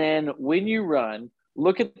 And then when you run,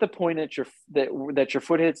 look at the point at that your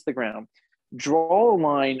foot hits the ground. Draw a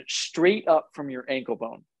line straight up from your ankle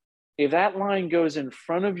bone. If that line goes in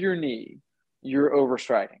front of your knee, you're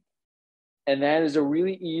overstriding. And that is a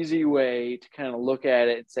really easy way to kind of look at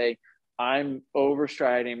it and say, I'm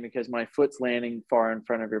overstriding because my foot's landing far in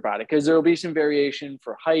front of your body. Because there will be some variation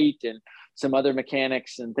for height and some other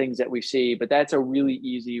mechanics and things that we see, but that's a really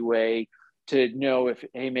easy way to know if,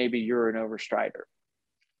 hey, maybe you're an overstrider.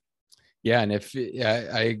 Yeah. And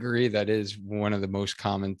I agree, that is one of the most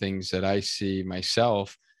common things that I see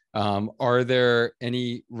myself. Are there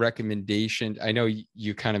any recommendations? I know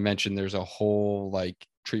you kind of mentioned there's a whole like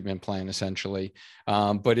treatment plan essentially,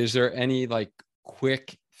 but is there any like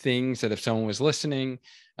quick things that if someone was listening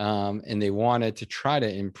and they wanted to try to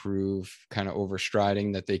improve kind of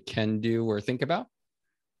overstriding that they can do or think about?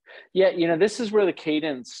 Yeah, this is where the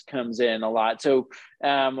cadence comes in a lot. So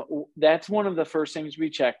that's one of the first things we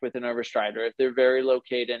check with an overstrider. If they're very low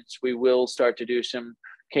cadence, we will start to do some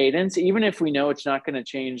cadence, even if we know it's not going to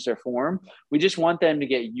change their form. We just want them to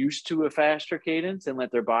get used to a faster cadence and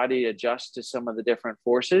let their body adjust to some of the different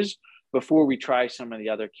forces before we try some of the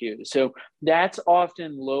other cues. So that's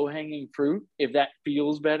often low-hanging fruit. If that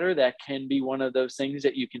feels better, that can be one of those things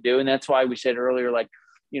that you can do. And that's why we said earlier, like,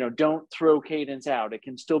 don't throw cadence out. It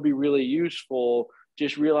can still be really useful.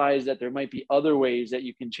 Just realize that there might be other ways that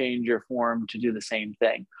you can change your form to do the same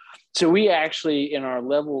thing. So we actually, in our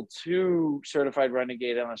level 2 certified running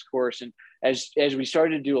gait analyst course, and as we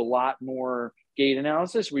started to do a lot more gait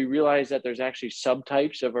analysis, we realized that there's actually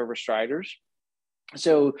subtypes of overstriders.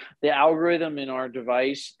 So the algorithm in our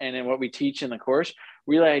device and in what we teach in the course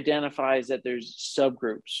really identifies that there's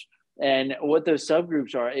subgroups. And what those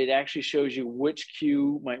subgroups are, it actually shows you which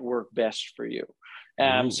cue might work best for you.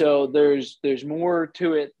 So there's more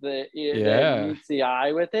to it that meets the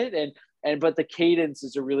eye with it. But the cadence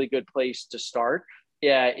is a really good place to start.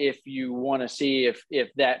 Yeah, if you want to see if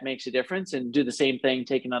that makes a difference, and do the same thing,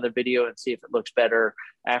 take another video and see if it looks better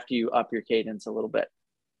after you up your cadence a little bit.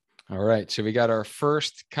 All right. So we got our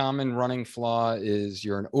first common running flaw is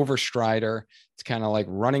you're an overstrider. It's kind of like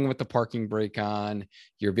running with the parking brake on.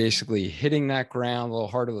 You're basically hitting that ground a little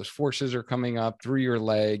harder. Those forces are coming up through your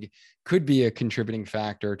leg. Could be a contributing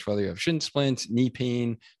factor to whether you have shin splints, knee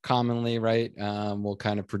pain commonly, right? Will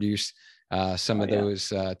kind of produce some of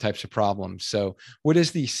those types of problems. So what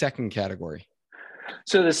is the second category?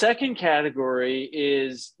 So the second category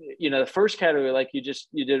is, the first category, like you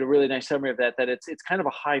did a really nice summary of that it's kind of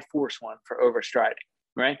a high force one for overstriding,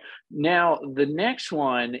 right? Now, the next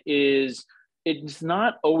one is, it's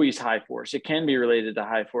not always high force. It can be related to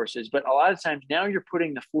high forces, but a lot of times now you're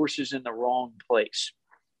putting the forces in the wrong place,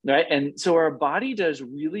 right? And so our body does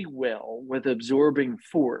really well with absorbing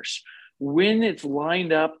force when it's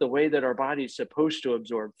lined up the way that our body is supposed to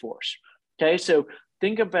absorb force. Okay, so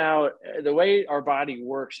think about the way our body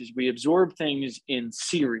works is we absorb things in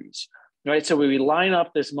series. right? So we line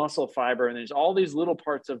up this muscle fiber, and there's all these little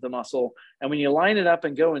parts of the muscle. And when you line it up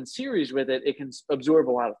and go in series with it, it can absorb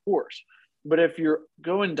a lot of force. But if you're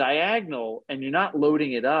going diagonal and you're not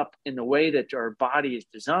loading it up in the way that our body is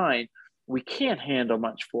designed, we can't handle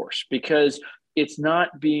much force because it's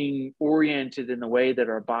not being oriented in the way that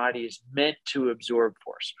our body is meant to absorb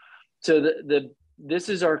force. So this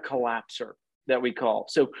is our collapser that we call.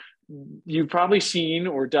 So you've probably seen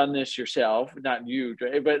or done this yourself, not you,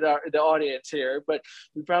 but the audience here, but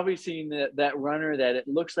you've probably seen that runner that it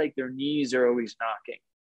looks like their knees are always knocking,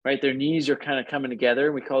 right? Their knees are kind of coming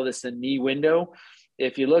together. We call this the knee window.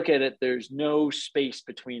 If you look at it, there's no space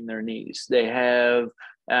between their knees. They have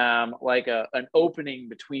like an opening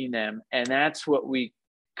between them. And that's what we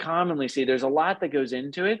commonly see. There's a lot that goes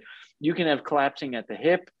into it. You can have collapsing at the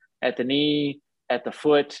hip, at the knee, at the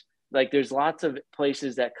foot. Like there's lots of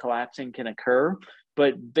places that collapsing can occur,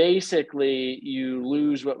 but basically you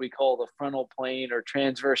lose what we call the frontal plane or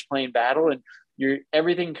transverse plane battle, and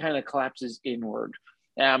everything kind of collapses inward.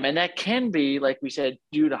 And that can be, like we said,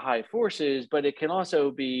 due to high forces, but it can also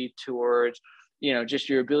be towards, just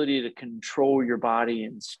your ability to control your body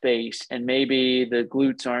in space. And maybe the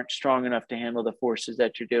glutes aren't strong enough to handle the forces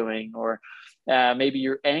that you're doing, or maybe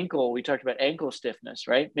your ankle, we talked about ankle stiffness,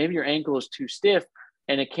 right? Maybe your ankle is too stiff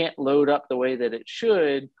and it can't load up the way that it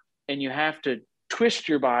should. And you have to twist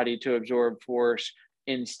your body to absorb force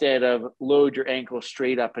instead of load your ankle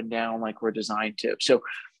straight up and down like we're designed to. So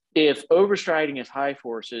if overstriding is high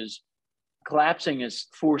forces, collapsing is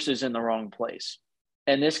forces in the wrong place.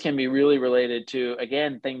 And this can be really related to,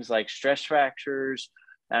 again, things like stress fractures,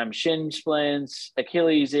 shin splints,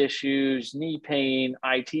 Achilles issues, knee pain,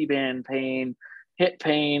 IT band pain, hip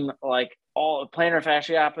pain, like all plantar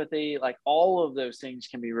fasciopathy, like all of those things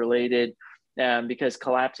can be related because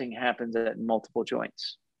collapsing happens at multiple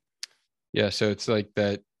joints. Yeah. So it's like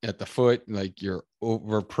that at the foot, like you're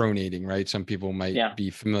overpronating, right? Some people might be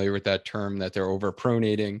familiar with that term, that they're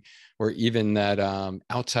overpronating, or even that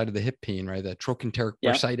outside of the hip pain, right? That trochanteric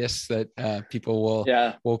bursitis that people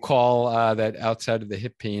will call that outside of the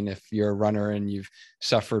hip pain if you're a runner and you've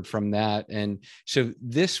suffered from that. And so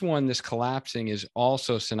this collapsing is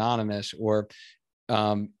also synonymous, or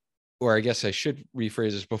I guess I should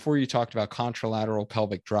rephrase this. Before you talked about contralateral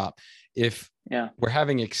pelvic drop, if we're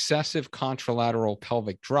having excessive contralateral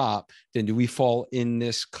pelvic drop, then do we fall in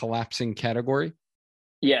this collapsing category?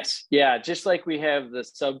 Yes. Yeah. Just like we have the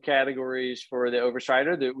subcategories for the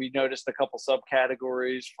overstrider, that we noticed a couple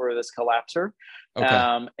subcategories for this collapser.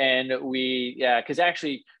 Okay. And because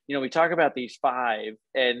actually, we talk about these 5,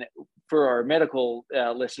 and for our medical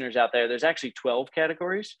listeners out there, there's actually 12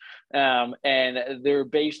 categories, and they're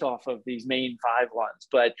based off of these main 5 ones.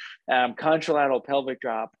 But contralateral pelvic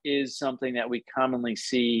drop is something that we commonly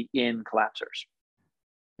see in collapsers.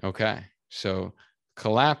 Okay. So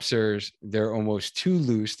collapsers, they're almost too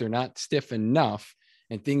loose. They're not stiff enough,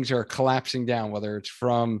 and things are collapsing down, whether it's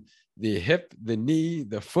from the hip, the knee,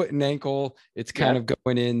 the foot and ankle. It's kind of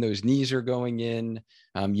going in. Those knees are going in.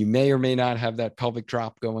 You may or may not have that pelvic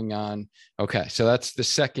drop going on. Okay. So that's the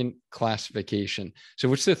second classification. So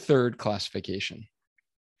what's the third classification?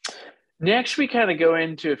 Next, we kind of go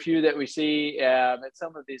into a few that we see, and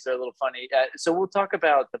some of these are a little funny. So we'll talk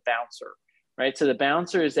about the bouncer. Right. So the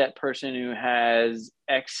bouncer is that person who has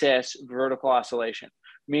excess vertical oscillation,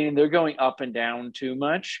 meaning they're going up and down too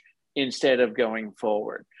much instead of going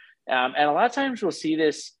forward. And a lot of times we'll see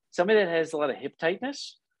this, somebody that has a lot of hip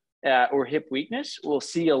tightness or hip weakness will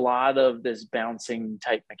see a lot of this bouncing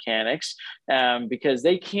type mechanics because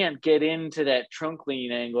they can't get into that trunk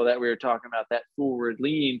lean angle that we were talking about, that forward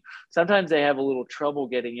lean. Sometimes they have a little trouble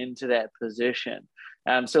getting into that position.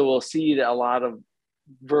 So we'll see a lot of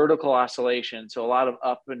vertical oscillation, so a lot of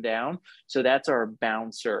up and down. So that's our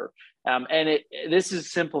bouncer. And this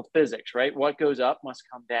is simple physics, right? What goes up must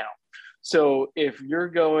come down. So if you're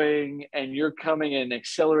going and you're coming and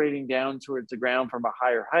accelerating down towards the ground from a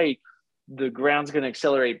higher height, the ground's going to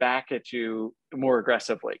accelerate back at you more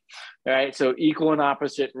aggressively, right? So equal and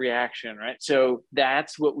opposite reaction, right? So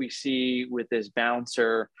that's what we see with this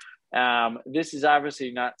bouncer. This is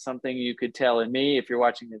obviously not something you could tell in me. If you're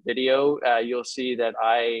watching the video, you'll see that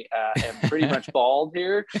I am pretty much bald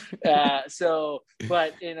here.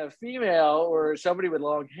 But in a female or somebody with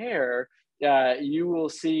long hair, you will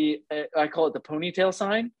see, I call it the ponytail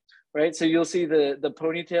sign, right? So you'll see the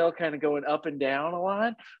ponytail kind of going up and down a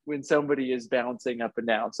lot when somebody is bouncing up and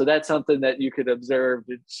down. So that's something that you could observe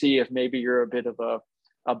to see if maybe you're a bit of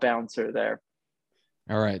a bouncer there.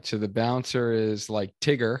 All right. So the bouncer is like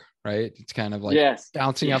Tigger right? It's kind of like Yes.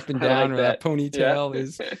 bouncing up and I down, like or that that. ponytail Yeah.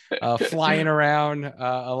 is flying around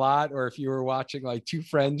a lot. Or if you were watching like two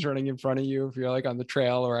friends running in front of you, if you're like on the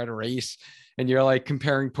trail or at a race and you're like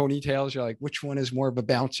comparing ponytails, you're like, which one is more of a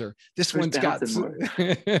bouncer? This Who's one's got, bouncing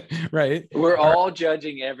more? right? We're all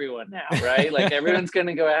judging everyone now, right? Like everyone's going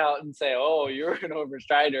to go out and say, "Oh, you're an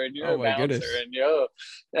overstrider and you're Oh a my bouncer," goodness.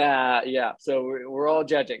 and yeah. So we're all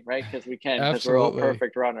judging, right? Because we're all Absolutely.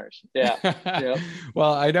 perfect runners. Yeah. Yep.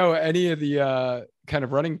 Well, I know any of the kind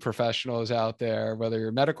of running professionals out there, whether you're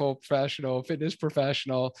a medical professional, fitness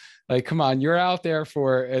professional, like, come on, you're out there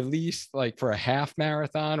for at least like for a half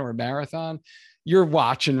marathon or a marathon. You're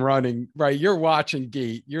watching running, right? You're watching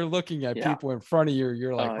gait. You're looking at Yeah. people in front of you.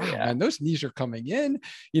 You're like, Oh wow, yeah. man, those knees are coming in,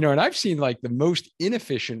 you know, and I've seen like the most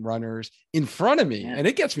inefficient runners in front of me Yeah. and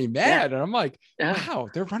it gets me Yeah. mad. And I'm like, Yeah. wow,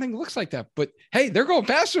 their running looks like that, but hey, they're going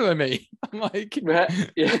faster than me. I'm like, Yeah. I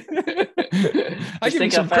Just give them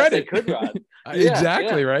think how some fast they credit. could run. Yeah.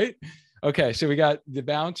 Exactly, Yeah. right? Okay, so we got the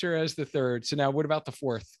bouncer as the third. So now what about the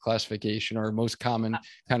fourth classification or most common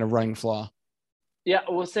kind of running flaw? Yeah,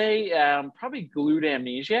 we'll say probably glute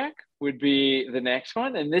amnesiac would be the next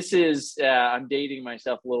one. And this is, I'm dating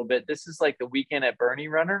myself a little bit. This is like the weekend at Bernie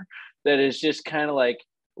runner that is just kind of like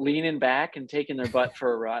leaning back and taking their butt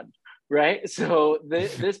for a run, right? So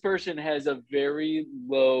this person has a very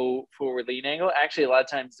low forward lean angle. Actually, a lot of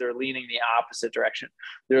times they're leaning the opposite direction.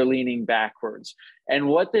 They're leaning backwards. And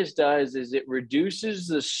what this does is it reduces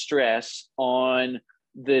the stress on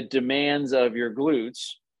the demands of your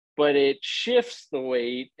glutes, but it shifts the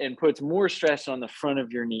weight and puts more stress on the front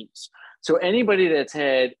of your knees. So anybody that's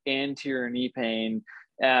had anterior knee pain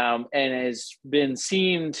and has been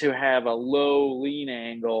seen to have a low lean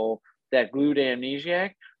angle, that glute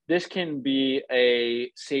amnesiac, this can be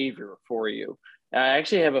a savior for you. I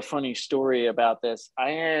actually have a funny story about this. I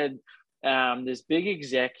had this big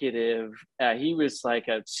executive. He was like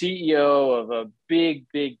a CEO of a big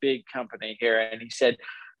company here, and he said,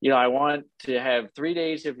 I want to have 3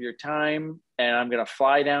 days of your time and I'm going to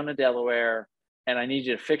fly down to Delaware and I need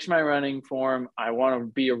you to fix my running form. I want to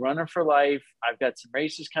be a runner for life. I've got some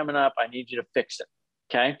races coming up. I need you to fix it.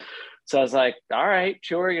 Okay. So I was like, all right,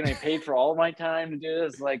 sure. You're going to pay for all my time to do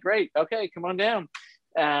this. Like, great. Okay. Come on down.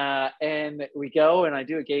 And we go and I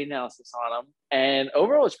do a gait analysis on him. And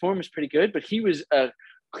overall his form was pretty good, but he was a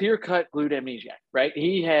clear-cut glute amnesiac, right?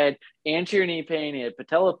 He had anterior knee pain. He had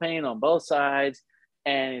patella pain on both sides.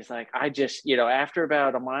 And he's like, I just, after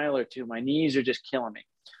about a mile or two, my knees are just killing me.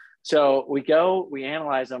 So we go, we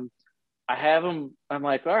analyze them. I have him. I'm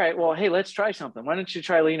like, all right, well, hey, let's try something. Why don't you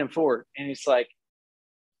try leaning forward? And he's like,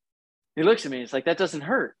 he looks at me. He's like, that doesn't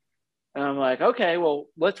hurt. And I'm like, okay, well,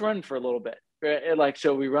 let's run for a little bit. Like,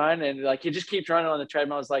 so we run and like, he just keeps running on the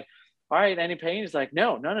treadmill. It's like, all right, any pain? He's like,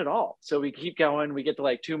 no, none at all. So we keep going. We get to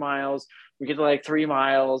like 2 miles. We get to like 3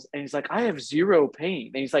 miles. And he's like, I have zero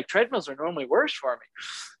pain. And he's like, treadmills are normally worse for me.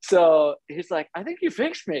 So he's like, I think you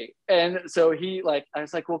fixed me. And so I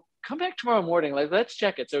was like, well, come back tomorrow morning. Like, let's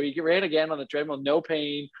check it. So he ran again on the treadmill, no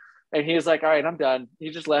pain. And he was like, all right, I'm done. He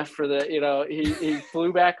just left for he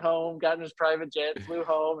flew back home, got in his private jet, flew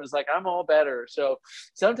home. It's like, I'm all better. So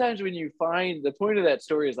sometimes when you find, the point of that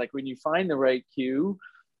story is like, when you find the right cue,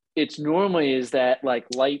 it's normally is that like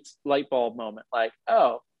light bulb moment, like,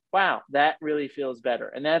 oh, wow, that really feels better.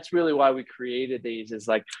 And that's really why we created these, is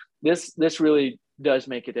like, this really does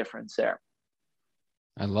make a difference there.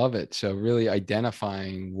 I love it. So really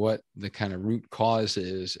identifying what the kind of root cause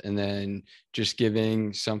is, and then just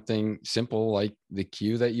giving something simple like the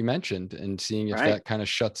cue that you mentioned and seeing if that kind of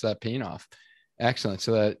shuts that pain off. Excellent.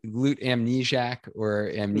 So that glute amnesiac or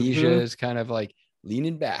amnesia is kind of like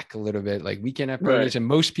leaning back a little bit, like weekend at Bernie's. And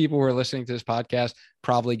most people who are listening to this podcast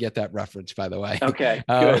probably get that reference, by the way. Okay,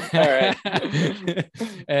 good. All right.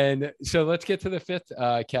 And so let's get to the fifth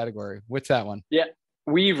category. What's that one? Yeah,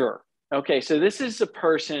 weaver. Okay, so this is a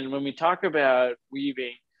person, when we talk about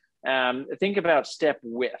weaving, think about step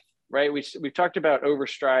width, right? We've talked about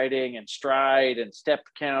overstriding and stride and step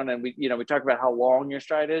count, and we talk about how long your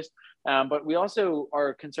stride is, but we also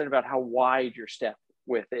are concerned about how wide your step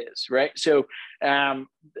width is, right? So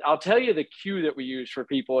I'll tell you the cue that we use for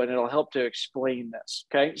people, and it'll help to explain this.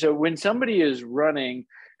 Okay, so when somebody is running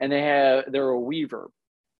and they're a weaver,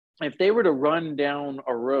 if they were to run down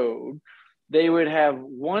a road, they would have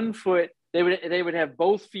one foot, they would have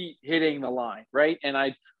both feet hitting the line, right? And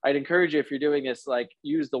I'd encourage you, if you're doing this, like,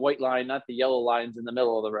 use the white line, not the yellow lines in the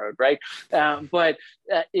middle of the road, right? But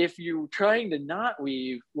if you're trying to not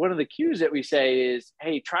weave, one of the cues that we say is,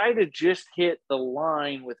 hey, try to just hit the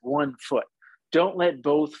line with one foot. Don't let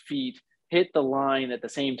both feet hit the line at the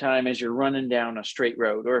same time as you're running down a straight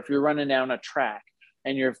road, or if you're running down a track.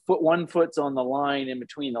 and your one foot's on the line in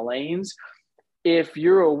between the lanes. If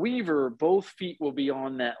you're a weaver, both feet will be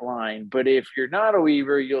on that line. But if you're not a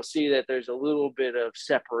weaver, you'll see that there's a little bit of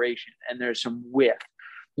separation and there's some width.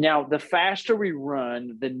 Now, the faster we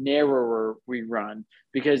run, the narrower we run,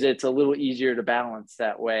 because it's a little easier to balance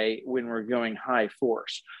that way when we're going high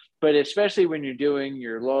force. But especially when you're doing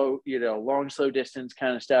your low, long, slow distance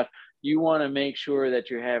kind of stuff, you want to make sure that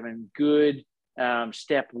you're having good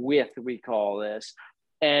step width, we call this.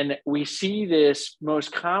 And we see this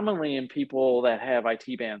most commonly in people that have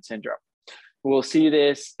IT band syndrome. We'll see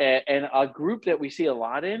this, and a group that we see a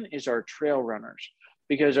lot in is our trail runners,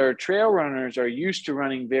 because our trail runners are used to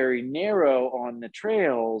running very narrow on the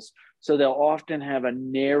trails. So they'll often have a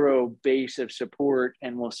narrow base of support,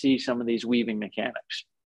 and we'll see some of these weaving mechanics.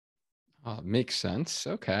 Oh, makes sense.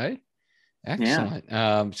 Okay. Excellent.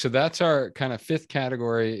 Yeah. So that's our kind of fifth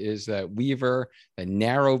category, is that weaver, a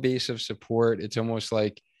narrow base of support. It's almost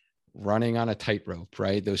like running on a tightrope,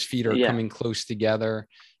 right? Those feet are coming close together.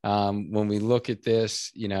 When we look at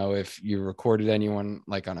this, if you recorded anyone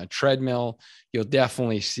like on a treadmill, you'll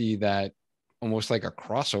definitely see that almost like a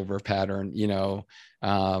crossover pattern,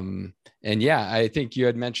 and yeah, I think you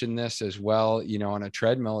had mentioned this as well, on a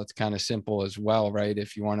treadmill, it's kind of simple as well, right?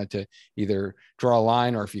 If you wanted to either draw a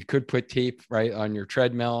line, or if you could put tape right on your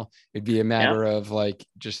treadmill, it'd be a matter of like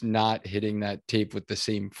just not hitting that tape with the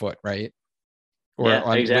same foot, right? Or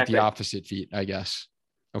with the opposite feet, I guess.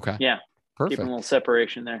 Okay. Yeah. Perfect. Keep a little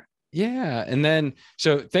separation there. Yeah. And then,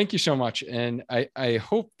 so thank you so much. And I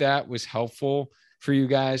hope that was helpful for you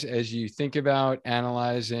guys as you think about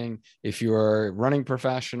analyzing. If you're a running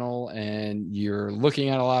professional and you're looking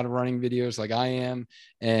at a lot of running videos like I am,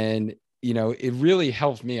 and it really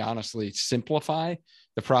helped me honestly simplify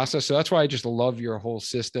the process. So that's why I just love your whole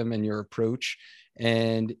system and your approach.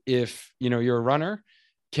 And if you're a runner,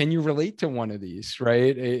 can you relate to one of these,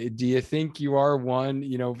 right? Do you think you are one,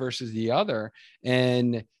 versus the other?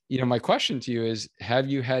 And my question to you is, have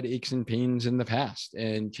you had aches and pains in the past?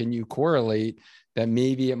 And can you correlate that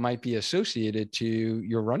maybe it might be associated to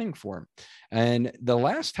your running form? And the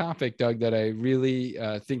last topic, Doug, that I really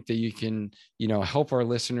think that you can, help our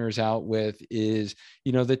listeners out with is,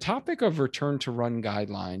 the topic of return to run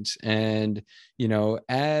guidelines. And,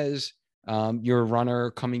 as you're a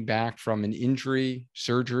runner coming back from an injury,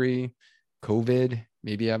 surgery, COVID,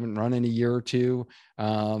 maybe you haven't run in a year or two,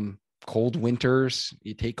 cold winters,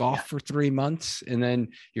 you take off for 3 months, and then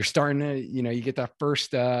you're starting to, you get that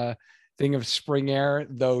first thing of spring air.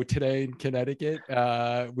 Though today in Connecticut,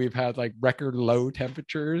 we've had like record low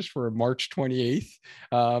temperatures for March 28th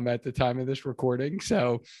at the time of this recording.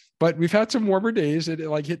 So, but we've had some warmer days. It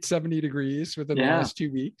like hit 70 degrees within the last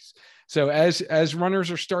 2 weeks. So as runners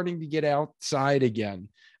are starting to get outside again,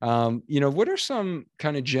 what are some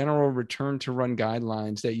kind of general return to run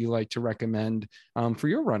guidelines that you like to recommend for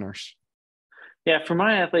your runners? Yeah, for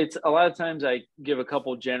my athletes, a lot of times I give a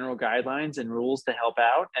couple general guidelines and rules to help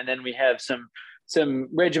out. And then we have some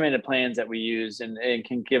regimented plans that we use and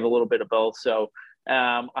can give a little bit of both. So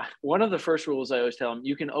one of the first rules I always tell them,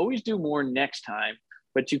 you can always do more next time,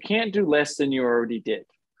 but you can't do less than you already did.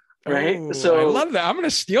 Right. Oh, so I love that. I'm going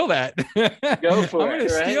to steal that. Go for it. I'm going to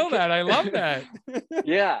steal that. I love that.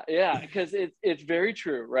 Yeah. Because it's very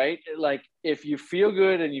true, right? Like if you feel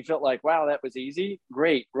good and you felt like, wow, that was easy,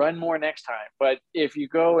 great, run more next time. But if you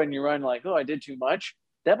go and you run like, oh, I did too much,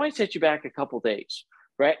 that might set you back a couple days.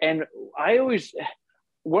 Right. And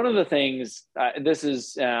one of the things, this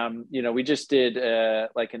is, we just did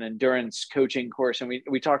like an endurance coaching course, and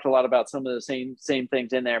we talked a lot about some of the same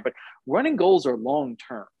things in there, but running goals are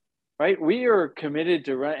long-term. Right. We are committed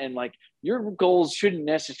to run, and like your goals shouldn't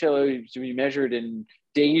necessarily be measured in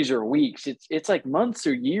days or weeks. It's like months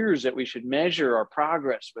or years that we should measure our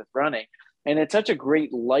progress with running. And it's such a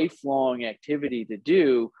great lifelong activity to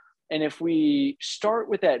do. And if we start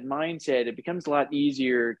with that mindset, it becomes a lot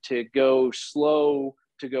easier to go slow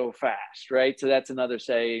to go fast. Right. So that's another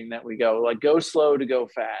saying that we go slow to go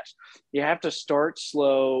fast. You have to start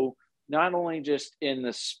slow, not only just in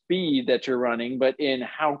the speed that you're running, but in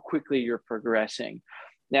how quickly you're progressing.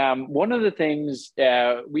 Now, one of the things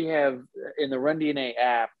we have in the RunDNA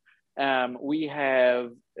app,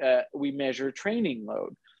 we measure training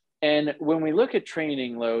load. And when we look at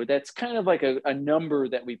training load, that's kind of like a number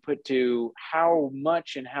that we put to how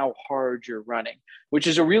much and how hard you're running, which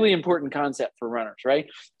is a really important concept for runners, right?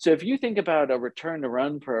 So if you think about a return to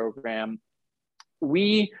run program,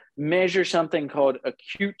 we measure something called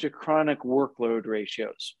acute to chronic workload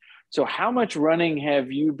ratios. So how much running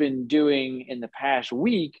have you been doing in the past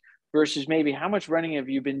week versus maybe how much running have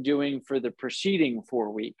you been doing for the preceding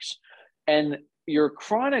 4 weeks? And your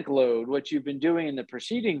chronic load, what you've been doing in the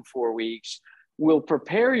preceding 4 weeks, will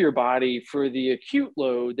prepare your body for the acute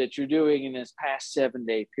load that you're doing in this past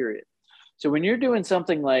 7-day period. So when you're doing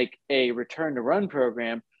something like a return to run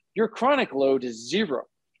program, your chronic load is 0,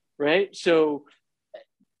 right? So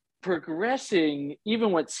progressing,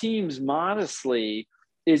 even what seems modestly,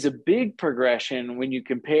 is a big progression when you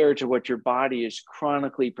compare to what your body is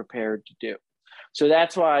chronically prepared to do. So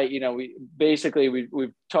that's why,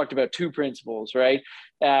 we've talked about 2 principles, right?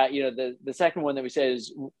 The second one that we said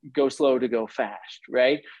is go slow to go fast,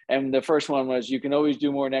 right? And the first one was you can always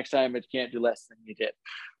do more next time, but you can't do less than you did,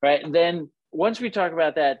 right? And then once we talk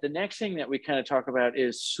about that, the next thing that we kind of talk about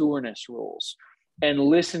is soreness rules and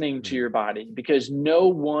listening to your body, because no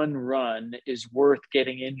one run is worth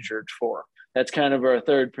getting injured for. That's kind of our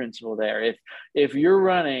third principle there. If you're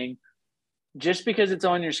running just because it's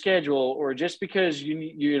on your schedule, or just because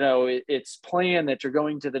it's planned that you're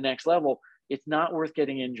going to the next level, it's not worth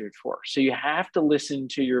getting injured for. So you have to listen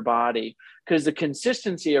to your body, because the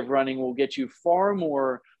consistency of running will get you far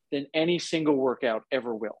more than any single workout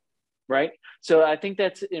ever will. Right. So I think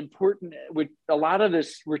that's important. With a lot of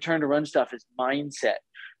this return to run stuff is mindset,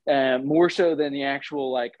 more so than the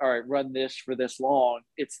actual, all right, run this for this long.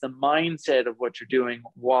 It's the mindset of what you're doing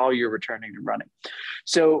while you're returning to running.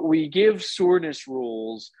 So we give soreness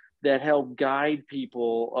rules that help guide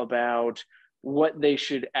people about what they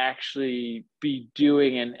should actually be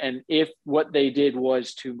doing, and if what they did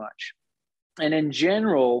was too much. And in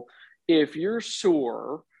general, if you're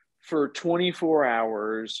sore for 24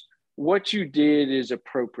 hours, what you did is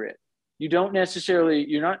appropriate. You're not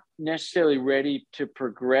necessarily ready to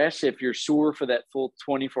progress if you're sore for that full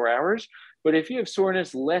 24 hours. But if you have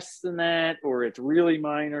soreness less than that, or it's really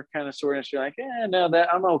minor kind of soreness, you're like, no,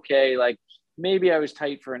 that I'm okay. Like maybe I was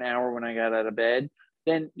tight for an hour when I got out of bed,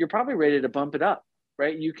 then you're probably ready to bump it up,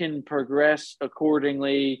 right? You can progress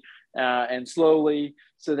accordingly and slowly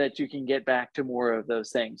so that you can get back to more of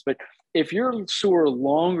those things. But if you're sore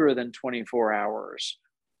longer than 24 hours,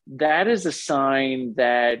 that is a sign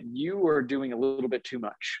that you are doing a little bit too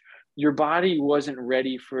much. Your body wasn't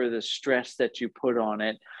ready for the stress that you put on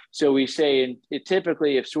it. So we say,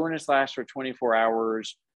 typically, if soreness lasts for 24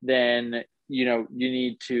 hours, then you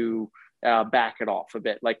need to back it off a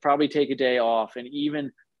bit. Like probably take a day off and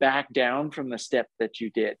even back down from the step that you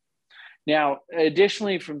did. Now,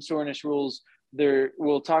 additionally, from soreness rules,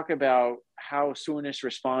 we'll talk about how soreness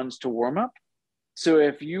responds to warm up. So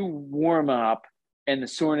if you warm up and the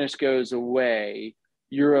soreness goes away,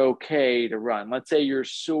 you're okay to run. Let's say you're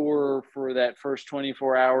sore for that first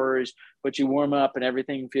 24 hours, but you warm up and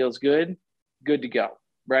everything feels good to go,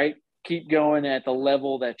 right? Keep going at the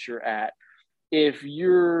level that you're at. If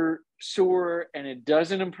you're sore and it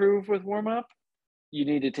doesn't improve with warm up, you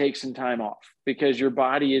need to take some time off because your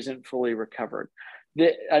body isn't fully recovered.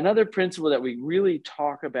 Another principle that we really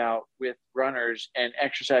talk about with runners and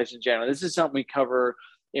exercise in general, this is something we cover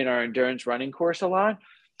in our endurance running course a lot.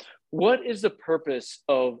 What is the purpose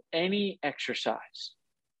of any exercise?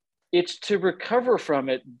 It's to recover from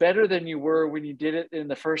it better than you were when you did it in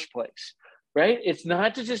the first place, right? It's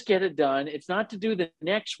not to just get it done. It's not to do the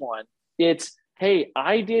next one. It's, hey,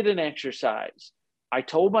 I did an exercise. I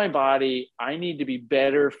told my body I need to be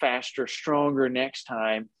better, faster, stronger next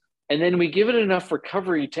time. And then we give it enough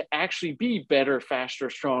recovery to actually be better, faster,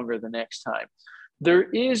 stronger the next time. There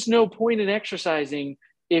is no point in exercising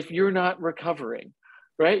if you're not recovering,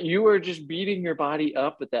 right? You are just beating your body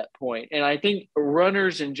up at that point. And I think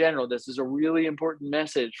runners in general, this is a really important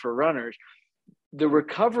message for runners. The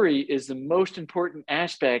recovery is the most important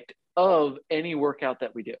aspect of any workout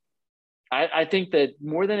that we do. I think that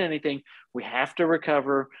more than anything, we have to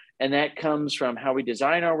recover. And that comes from how we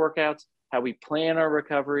design our workouts, how we plan our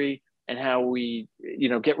recovery, and how we,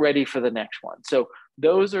 get ready for the next one. So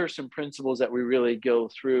those are some principles that we really go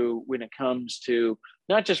through when it comes to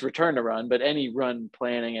not just return to run, but any run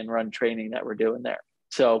planning and run training that we're doing there.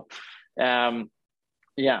 So,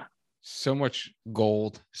 yeah. So much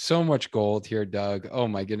gold here, Doug. Oh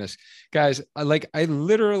my goodness, guys. I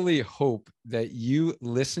literally hope that you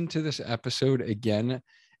listen to this episode again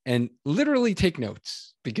and literally take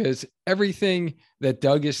notes, because everything that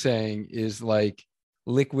Doug is saying is like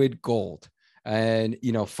liquid gold. And,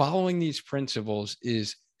 following these principles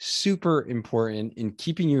is super important in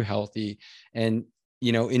keeping you healthy and,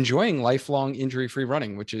 enjoying lifelong injury-free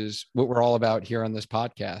running, which is what we're all about here on this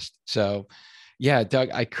podcast. So yeah, Doug,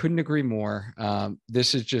 I couldn't agree more.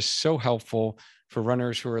 This is just so helpful for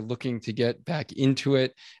runners who are looking to get back into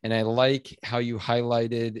it. And I like how you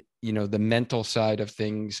highlighted, the mental side of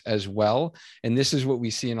things as well. And this is what we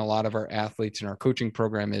see in a lot of our athletes in our coaching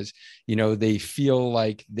program is, they feel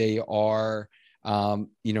like they are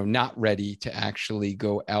not ready to actually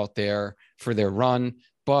go out there for their run,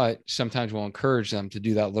 but sometimes we'll encourage them to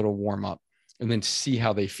do that little warm up and then see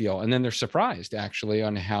how they feel. And then they're surprised actually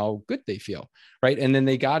on how good they feel. Right. And then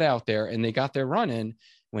they got out there and they got their run in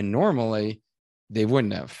when normally they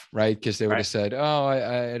wouldn't have, right? Because they would have said, oh,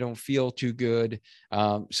 I don't feel too good.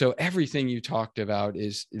 So everything you talked about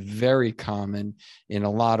is very common in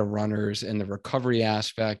a lot of runners, and the recovery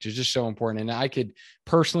aspect is just so important. And I could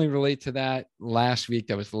personally relate to that. Last week,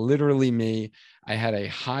 that was literally me. I had a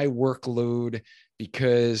high workload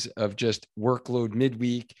because of just workload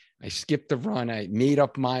midweek. I skipped the run. I made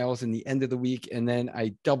up miles in the end of the week, and then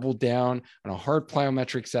I doubled down on a hard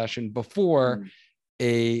plyometric session before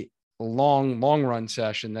a long run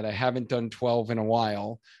session that I haven't done 12 in a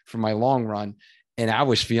while for my long run. And I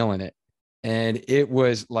was feeling it. And it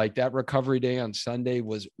was like that recovery day on Sunday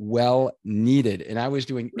was well needed. And I was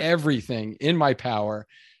doing everything in my power,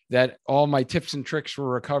 that all my tips and tricks for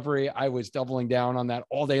recovery, I was doubling down on that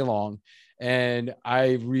all day long. And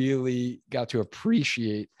I really got to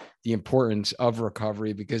appreciate the importance of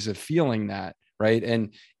recovery because of feeling that. Right.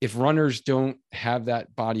 And if runners don't have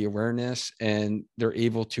that body awareness and they're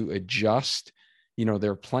able to adjust,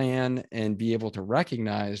 their plan and be able to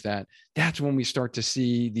recognize that, that's when we start to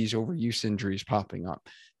see these overuse injuries popping up,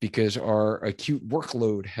 because our acute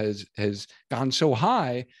workload has gone so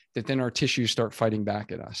high that then our tissues start fighting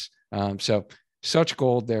back at us. So such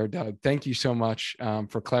gold there, Doug. Thank you so much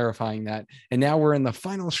for clarifying that. And now we're in the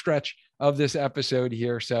final stretch of this episode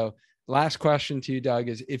here. So last question to you, Doug,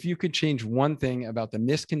 is if you could change one thing about the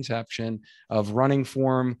misconception of running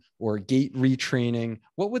form or gait retraining,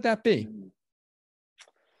 what would that be?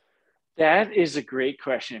 That is a great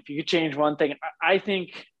question. If you could change one thing, I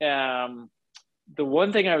think the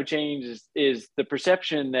one thing I would change is the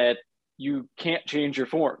perception that you can't change your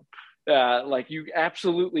form. Like you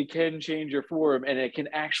absolutely can change your form, and it can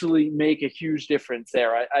actually make a huge difference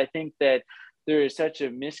there. I think that there is such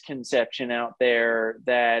a misconception out there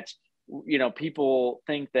that people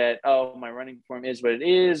think that, oh, my running form is what it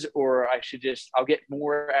is, or I'll get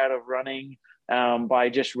more out of running by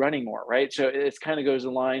just running more, right? So it kind of goes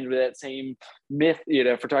aligned with that same myth,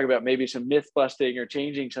 if we're talking about maybe some myth busting or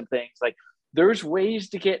changing some things, like there's ways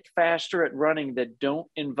to get faster at running that don't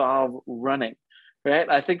involve running. Right.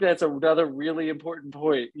 I think that's another really important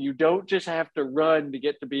point. You don't just have to run to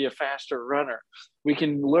get to be a faster runner. We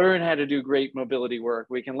can learn how to do great mobility work.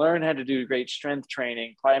 We can learn how to do great strength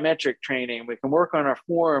training, plyometric training. We can work on our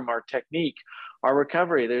form, our technique, our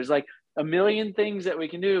recovery. There's like a million things that we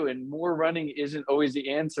can do, and more running isn't always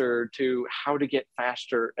the answer to how to get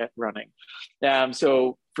faster at running.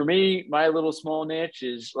 So for me, my little small niche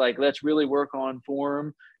is like, let's really work on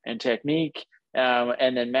form and technique.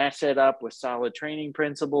 And then match that up with solid training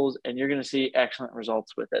principles, and you're going to see excellent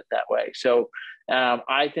results with it that way. So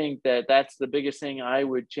I think that that's the biggest thing I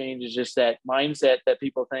would change, is just that mindset that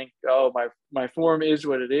people think, oh, my form is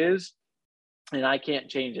what it is, and I can't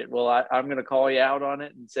change it. Well, I'm going to call you out on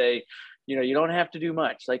it and say, you don't have to do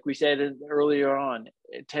much. Like we said earlier on,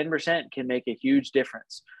 10% can make a huge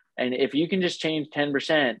difference. And if you can just change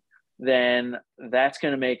 10%, then that's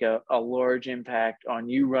going to make a large impact on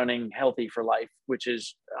you running healthy for life, which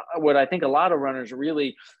is what I think a lot of runners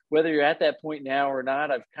really, whether you're at that point now or not.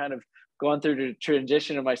 I've kind of gone through the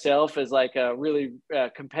transition of myself as like a really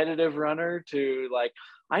competitive runner to like,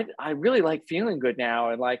 I really like feeling good now.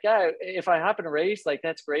 And like, if I hop in a race, like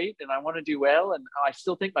that's great. And I want to do well. And I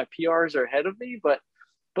still think my PRs are ahead of me, but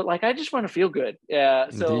like, I just want to feel good. Yeah.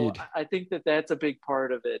 So I think that that's a big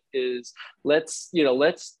part of it, is let's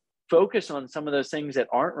focus on some of those things that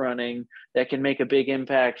aren't running that can make a big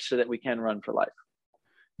impact so that we can run for life.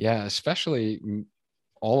 Yeah, especially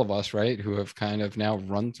all of us, right, who have kind of now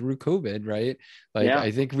run through COVID, right? Like, yeah.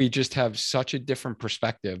 I think we just have such a different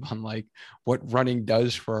perspective on like what running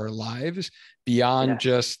does for our lives beyond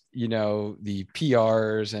just, the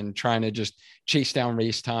PRs and trying to just chase down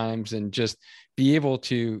race times, and just be able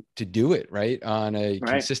to do it right on a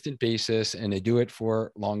consistent basis and to do it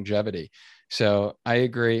for longevity. So I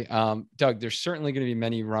agree. Doug, there's certainly going to be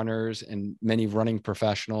many runners and many running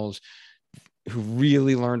professionals who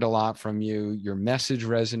really learned a lot from you. Your message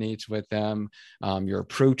resonates with them, your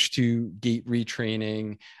approach to gait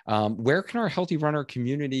retraining. Where can our Healthy Runner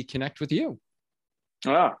community connect with you?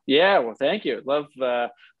 Oh, yeah. Well, thank you.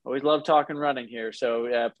 Always love talking running here.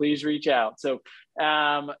 So please reach out.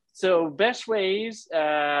 So best ways,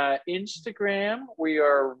 Instagram, we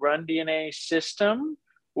are Run DNA System.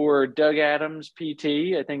 or Doug Adams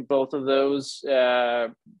PT. I think both of those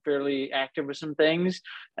fairly active with some things.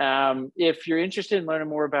 If you're interested in learning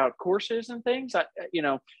more about courses and things,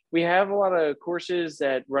 we have a lot of courses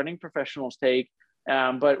that running professionals take.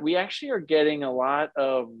 But we actually are getting a lot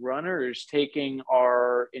of runners taking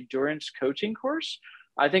our endurance coaching course.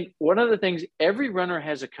 I think one of the things, every runner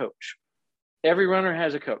has a coach. Every runner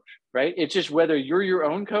has a coach, right? It's just whether you're your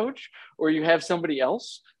own coach or you have somebody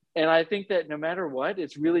else. And I think that no matter what,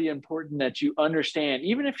 it's really important that you understand,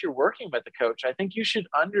 even if you're working with a coach, I think you should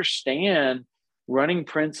understand running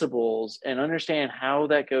principles and understand how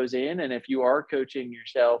that goes in. And if you are coaching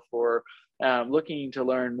yourself or looking to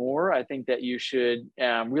learn more, I think that you should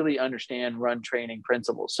really understand run training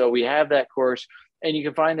principles. So we have that course, and you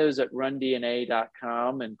can find those at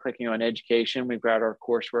rundna.com and clicking on education. We've got our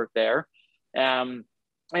coursework there. And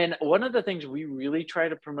one of the things we really try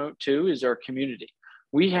to promote too is our community.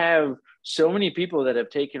 We have so many people that have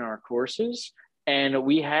taken our courses, and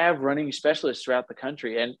we have running specialists throughout the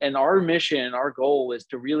country. And our mission, our goal is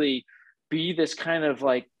to really be this kind of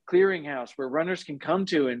like clearinghouse where runners can come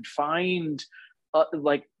to and find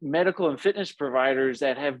like medical and fitness providers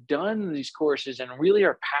that have done these courses and really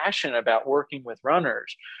are passionate about working with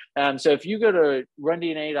runners. So if you go to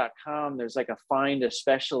rundna.com, there's like a find a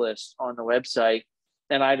specialist on the website.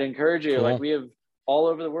 And I'd encourage you, like we have all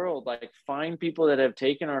over the world, like find people that have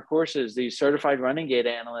taken our courses, these certified running gait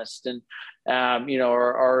analysts and,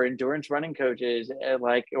 our endurance running coaches,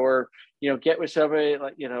 or get with somebody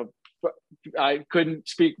like, I couldn't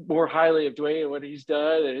speak more highly of Dwayne and what he's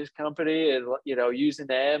done and his company and, using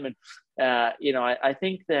them. And, I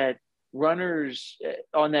think that runners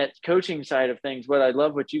on that coaching side of things, what I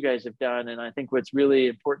love what you guys have done. And I think what's really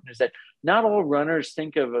important is that not all runners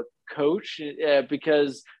think of a coach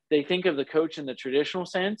because they think of the coach in the traditional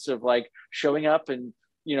sense of like showing up and,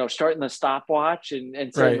 starting the stopwatch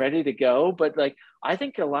and saying ready to go. But like, I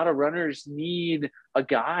think a lot of runners need a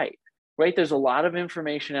guide. Right. There's a lot of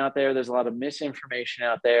information out there. There's a lot of misinformation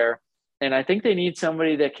out there. And I think they need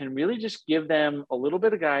somebody that can really just give them a little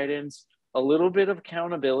bit of guidance, a little bit of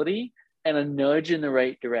accountability, and a nudge in the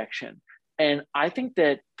right direction. And I think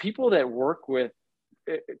that people that work with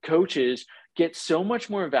coaches get so much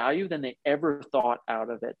more value than they ever thought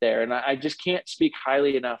out of it there. And I just can't speak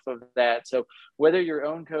highly enough of that. So whether you're your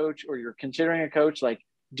own coach or you're considering a coach, like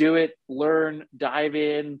do it, learn, dive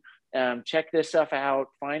in. Check this stuff out,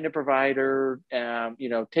 find a provider,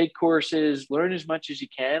 take courses, learn as much as you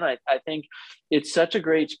can. I think it's such a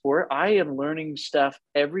great sport. I am learning stuff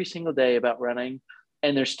every single day about running,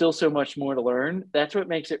 and there's still so much more to learn. That's what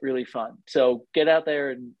makes it really fun. So get out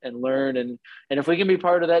there and learn. And if we can be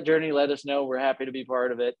part of that journey, let us know. We're happy to be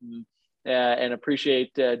part of it and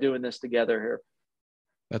appreciate doing this together here.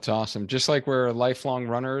 That's awesome. Just like we're lifelong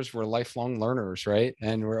runners, we're lifelong learners, right?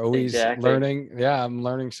 And we're always learning. Yeah, I'm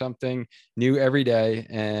learning something new every day.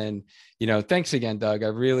 And, thanks again, Doug. I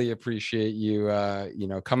really appreciate you,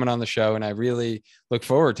 coming on the show. And I really look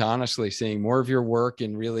forward to honestly seeing more of your work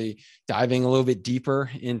and really diving a little bit deeper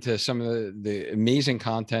into some of the amazing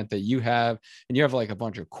content that you have. And you have like a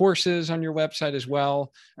bunch of courses on your website as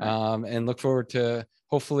well. And look forward to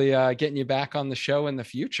hopefully getting you back on the show in the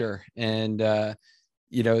future. And,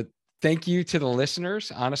 thank you to the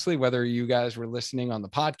listeners, honestly, whether you guys were listening on the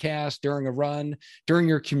podcast, during a run, during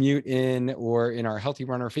your commute in, or in our Healthy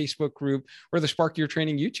Runner Facebook group, or the Spark Your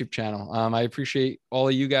Training YouTube channel. I appreciate all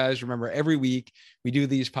of you guys. Remember, every week we do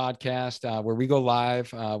these podcasts where we go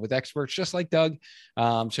live with experts just like Doug.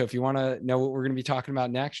 So if you want to know what we're going to be talking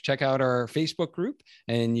about next, check out our Facebook group,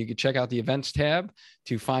 and you can check out the events tab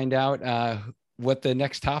to find out what the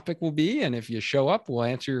next topic will be. And if you show up, we'll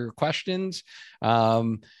answer your questions.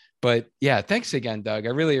 But yeah, thanks again, Doug. I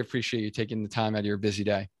really appreciate you taking the time out of your busy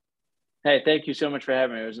day. Hey, thank you so much for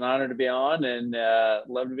having me. It was an honor to be on, and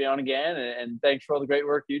love to be on again. And thanks for all the great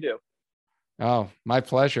work you do. Oh, my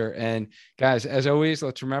pleasure. And guys, as always,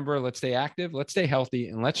 let's remember, let's stay active, let's stay healthy,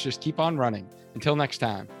 and let's just keep on running. Until next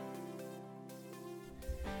time.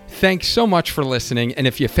 Thanks so much for listening. And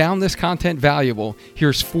if you found this content valuable,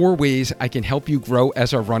 here's 4 ways I can help you grow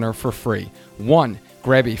as a runner for free. 1,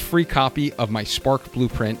 grab a free copy of my Spark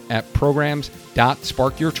Blueprint at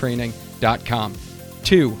programs.sparkyourtraining.com.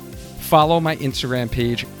 2, follow my Instagram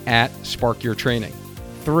page at Spark Your Training.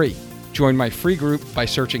 3, join my free group by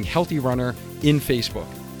searching Healthy Runner in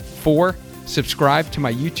Facebook. 4, subscribe to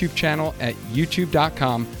my YouTube channel at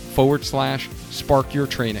youtube.com/Spark Your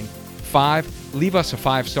Training. 5, leave us a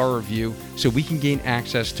 5-star review so we can gain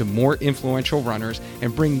access to more influential runners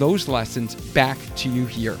and bring those lessons back to you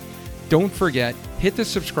here. Don't forget, hit the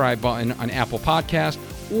subscribe button on Apple Podcasts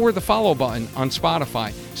or the follow button on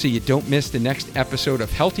Spotify so you don't miss the next episode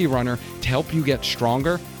of Healthy Runner to help you get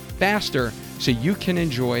stronger, faster, so you can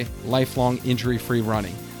enjoy lifelong injury-free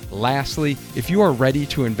running. Lastly, if you are ready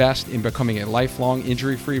to invest in becoming a lifelong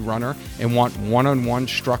injury-free runner and want one-on-one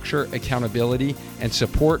structure, accountability, and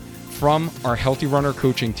support from our Healthy Runner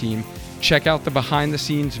coaching team, check out the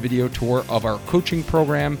behind-the-scenes video tour of our coaching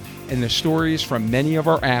program and the stories from many of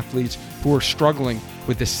our athletes who are struggling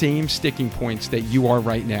with the same sticking points that you are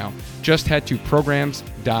right now. Just head to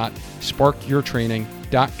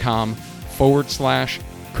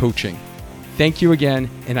programs.sparkyourtraining.com/coaching. Thank you again,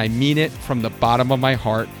 and I mean it from the bottom of my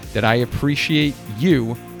heart that I appreciate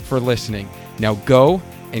you for listening. Now go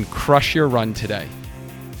and crush your run today.